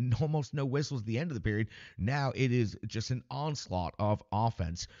period and almost no whistles at the end of the period, now it is just an onslaught of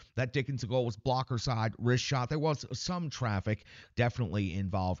offense. That Dickens goal was blocker side wrist shot. There was some traffic definitely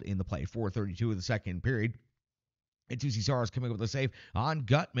involved in the play. 4:32 of the second period. It's UC Soros coming up with a save on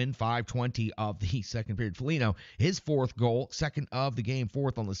Gutman, 5:20 of the second period. Foligno, his fourth goal, second of the game,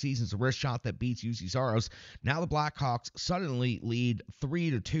 fourth on the season. It's a wrist shot that beats UC Soros. Now the Blackhawks suddenly lead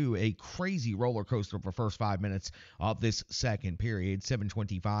 3-2, a crazy roller coaster for the first 5 minutes of this second period.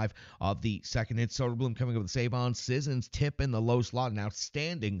 7:25 of the second. It's Soderblom coming up with a save on Sissons, tip in the low slot, an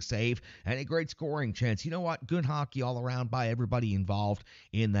outstanding save, and a great scoring chance. You know what? Good hockey all around by everybody involved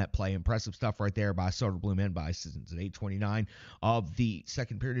in that play. Impressive stuff right there by Soderblom and by Sissons. 8:29 of the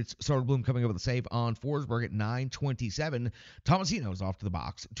second period. It's Soderblom coming up with a save on Forsberg at 9:27. Tomasino's off to the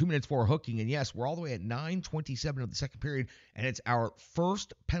box. 2 minutes for hooking, and yes, we're all the way at 9:27 of the second period, and it's our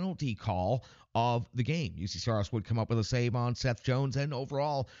first penalty call of the game. UC Soros would come up with a save on Seth Jones, and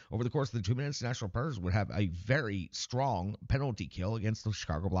overall, over the course of the 2 minutes, the Nashville Predators would have a very strong penalty kill against the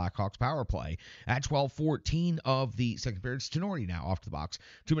Chicago Blackhawks power play. At 12:14 of the second period, it's Tenorti now off to the box.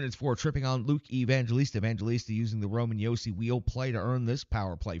 2 minutes for tripping on Luke Evangelista. Evangelista using the Roman Yossi wheel play to earn this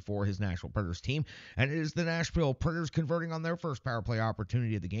power play for his Nashville Predators team, and it is the Nashville Predators converting on their first power play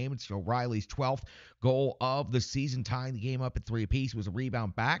opportunity of the game. It's O'Reilly's 12th goal of the season, tying the game up at 3 apiece. It was a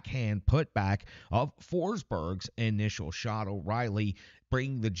rebound backhand putback of Forsberg's initial shot. O'Reilly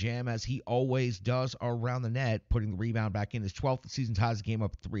bringing the jam as he always does around the net, putting the rebound back in. His 12th season ties the game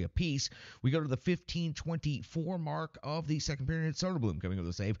up 3 apiece. We go to the 15:24 mark of the second period. It's Soderblom coming with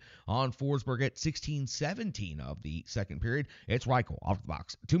a save on Forsberg at 16:17 of the second period. It's Reichel off the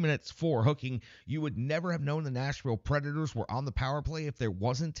box. 2 minutes for hooking. You would never have known the Nashville Predators were on the power play if there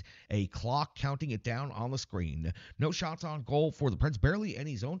wasn't a clock counting it down on the screen. No shots on goal for the Preds, barely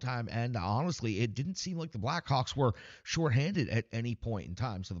any zone time, and honestly, it didn't seem like the Blackhawks were shorthanded at any point in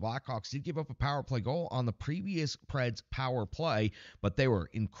time. So the Blackhawks did give up a power play goal on the previous Preds power play, but they were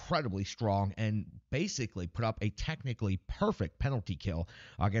incredibly strong and basically put up a technically perfect penalty kill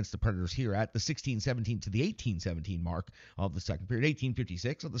against the Predators here at the 16:17 to the 18:17 mark of the second period.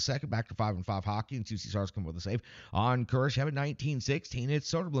 18:56 of the second, back to 5-on-5 hockey, and UC Soros coming with a save on Kurashev at 19:16.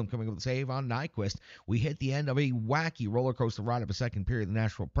 It's Soderblom coming with a save on Nyquist. We hit the end of a wacky roller coaster ride of a second period. The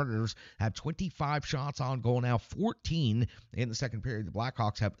Nashville Predators have 25 shots on goal now, 14 in the second period. The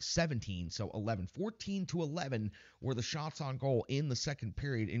Blackhawks have 17, so 11. 14-11 were the shots on goal in the second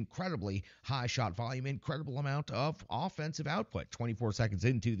period. Incredibly high shot volume, incredible amount of offensive output. 24 seconds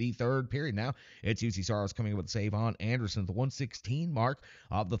into the third period now. It's UC Soros coming with a save on Anderson at the 1:16 mark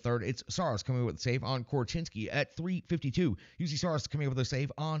of the third. It's Soros coming with a save on Korchinski at 3:52. UC Soros coming up with a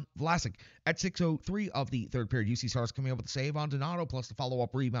save on Vlasic at 6:03 of the third period. UC Soros coming up with a save on Donato plus the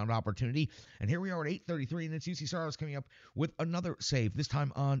follow-up rebound opportunity. And here we are at 8:33, and it's UC Soros coming up with another save, this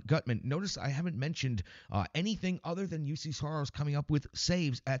time on Gutman. Notice I haven't mentioned anything other than UC Soros coming up with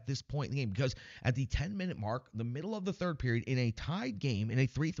saves at this point in the game, because at the 10-minute mark, the middle of the third period, in a tied game, in a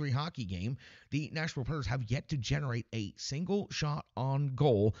 3-3 hockey game, the Nashville Predators have yet to generate a single shot on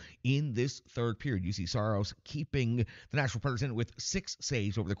goal in this third period. UC Soros keeping the Nashville Predators in with 6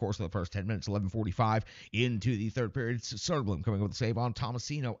 saves over the course of the first 10 minutes. 11:45 into the third period. It's Soderblom coming up with a save on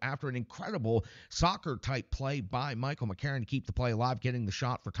Tomasino after an incredible soccer-type play by Michael McCarron to keep the play alive, getting the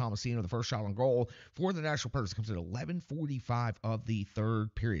shot for Tomasino, the first shot on goal for the Nashville Predators. Comes at 11:45 of the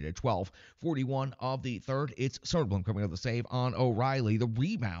third period. At 12:41 of the third, it's Soderblom coming up with a save on O'Reilly. The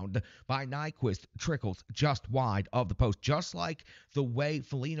rebound by Nyquist trickles just wide of the post. Just like the way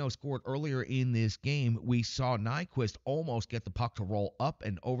Foligno scored earlier in this game, we saw Nyquist almost get the puck to roll up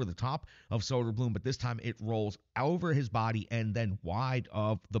and over the top of Soderblom, but this time it rolls over his body and then wide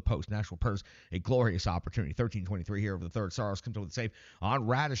of the post. Nashville Predators, a glorious opportunity. 13:23 here of the third. Soros comes up with a save on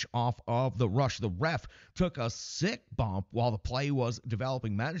Radish off of the rush. The ref took a sick bump while the play was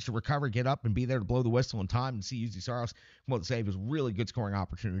developing, managed to recover, get up, and be there to blow the whistle in time and see UC Soros come up with a save. It was a really good scoring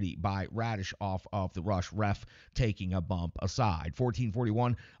opportunity by Radish off of the rush. Ref taking a bump aside.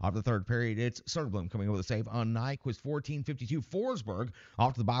 14:41 of the third period. It's Soderblom coming up with a save on Nyquist. 14:52. Forsberg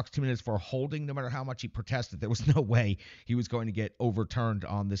off to the box. 2 minutes for holding. No matter how much he protested, there was no way he was going to get overturned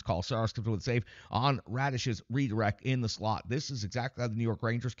on this call. Soros comes up with a save on Radish's redirect in the slot. This is exactly how the New York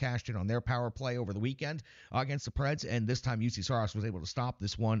Rangers cashed in on their power play over the weekend against the Preds, and this time UC Soros was able to stop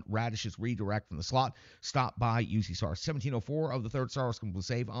this one. Radish's redirect from the slot, stopped by UC Soros. 17:04 of the third. Soros comes with a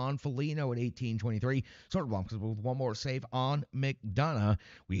save on Foligno at 18:23. Soderblom comes with one more save on McDonough.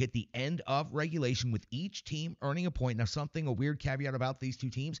 We hit the end of regulation with each team earning a point. Now, a weird caveat about these two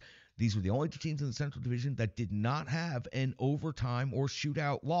teams, These were the only two teams in the Central Division that did not have an overtime or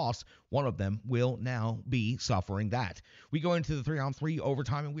shootout loss. One of them will now be suffering that. We go into the 3-on-3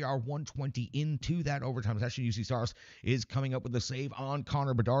 overtime, and we are 120 into that overtime session. UC Stars is coming up with a save on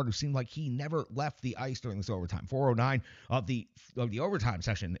Connor Bedard, who seemed like he never left the ice during this overtime. 4:09 of the overtime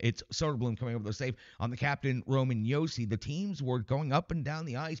session. It's Soderblom coming up with a save on the captain, Roman Josi. The teams were going up and down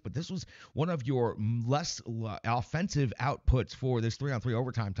the ice, but this was one of your less offensive outputs for this 3-on-3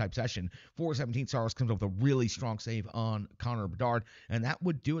 overtime type session. 4:17 Stars comes up with a really strong save on Connor Bedard, and that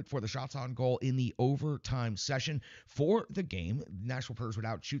would do it for the shots on goal in the overtime session. For the game, Nashville Predators would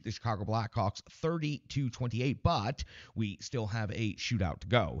outshoot the Chicago Blackhawks 30-28, but we still have a shootout to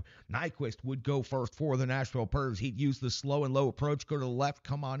go. Nyquist would go first for the Nashville Predators. He'd use the slow and low approach, go to the left,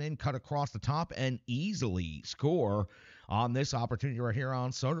 come on in, cut across the top, and easily score on this opportunity right here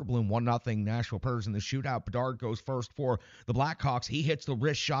on Soderblom. 1-0 Nashville Predators in the shootout. Bedard goes first for the Blackhawks. He hits the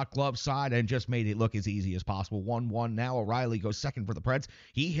wrist shot, glove side, and just made it look as easy as possible. 1-1 now. O'Reilly goes second for the Preds.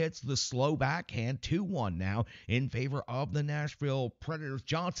 He hits the slow backhand. 2-1 now in favor of the Nashville Predators.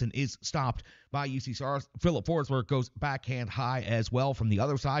 Johnson is stopped by UC Stars. Philip Forsberg goes backhand high as well from the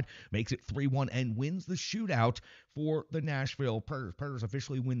other side, makes it 3-1 and wins the shootout for the Nashville Predators. Predators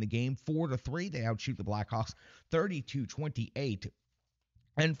officially win the game 4-3. They outshoot the Blackhawks 30-28.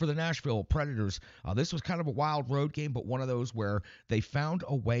 And for the Nashville Predators, this was kind of a wild road game, but one of those where they found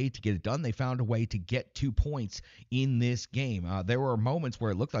a way to get it done. They found a way to get 2 points in this game. There were moments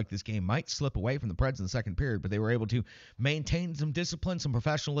where it looked like this game might slip away from the Preds in the second period, but they were able to maintain some discipline, some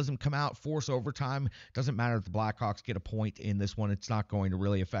professionalism, come out, force overtime. Doesn't matter if the Blackhawks get a point in this one. It's not going to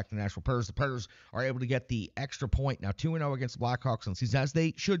really affect the Nashville Predators. The Predators are able to get the extra point. Now 2-0 against the Blackhawks on season, as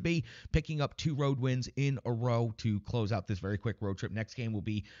they should be, picking up 2 road wins in a row to close out this very quick road trip. Next game will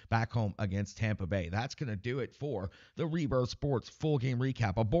be back home against Tampa Bay. That's going to do it for the Rebirth Sports full game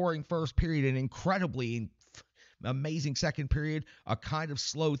recap. A boring first period, an incredibly amazing second period, a kind of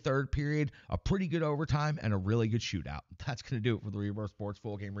slow third period, a pretty good overtime, and a really good shootout. That's going to do it for the Rebirth Sports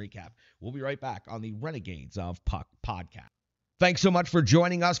full game recap. We'll be right back on the Renegades of Puck podcast. Thanks so much for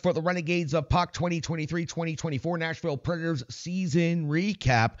joining us for the Renegades of Puck 2023-2024 Nashville Predators season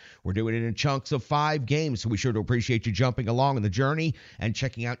recap. We're doing it in chunks of 5 games, so we sure do appreciate you jumping along on the journey and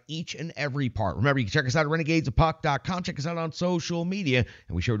checking out each and every part. Remember, you can check us out at renegadesofpuck.com, check us out on social media,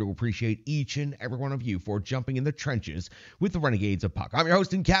 and we sure do appreciate each and every one of you for jumping in the trenches with the Renegades of Puck. I'm your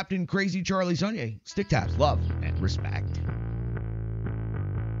host and captain, Crazy Charlie Saunier. Stick taps, love, and respect.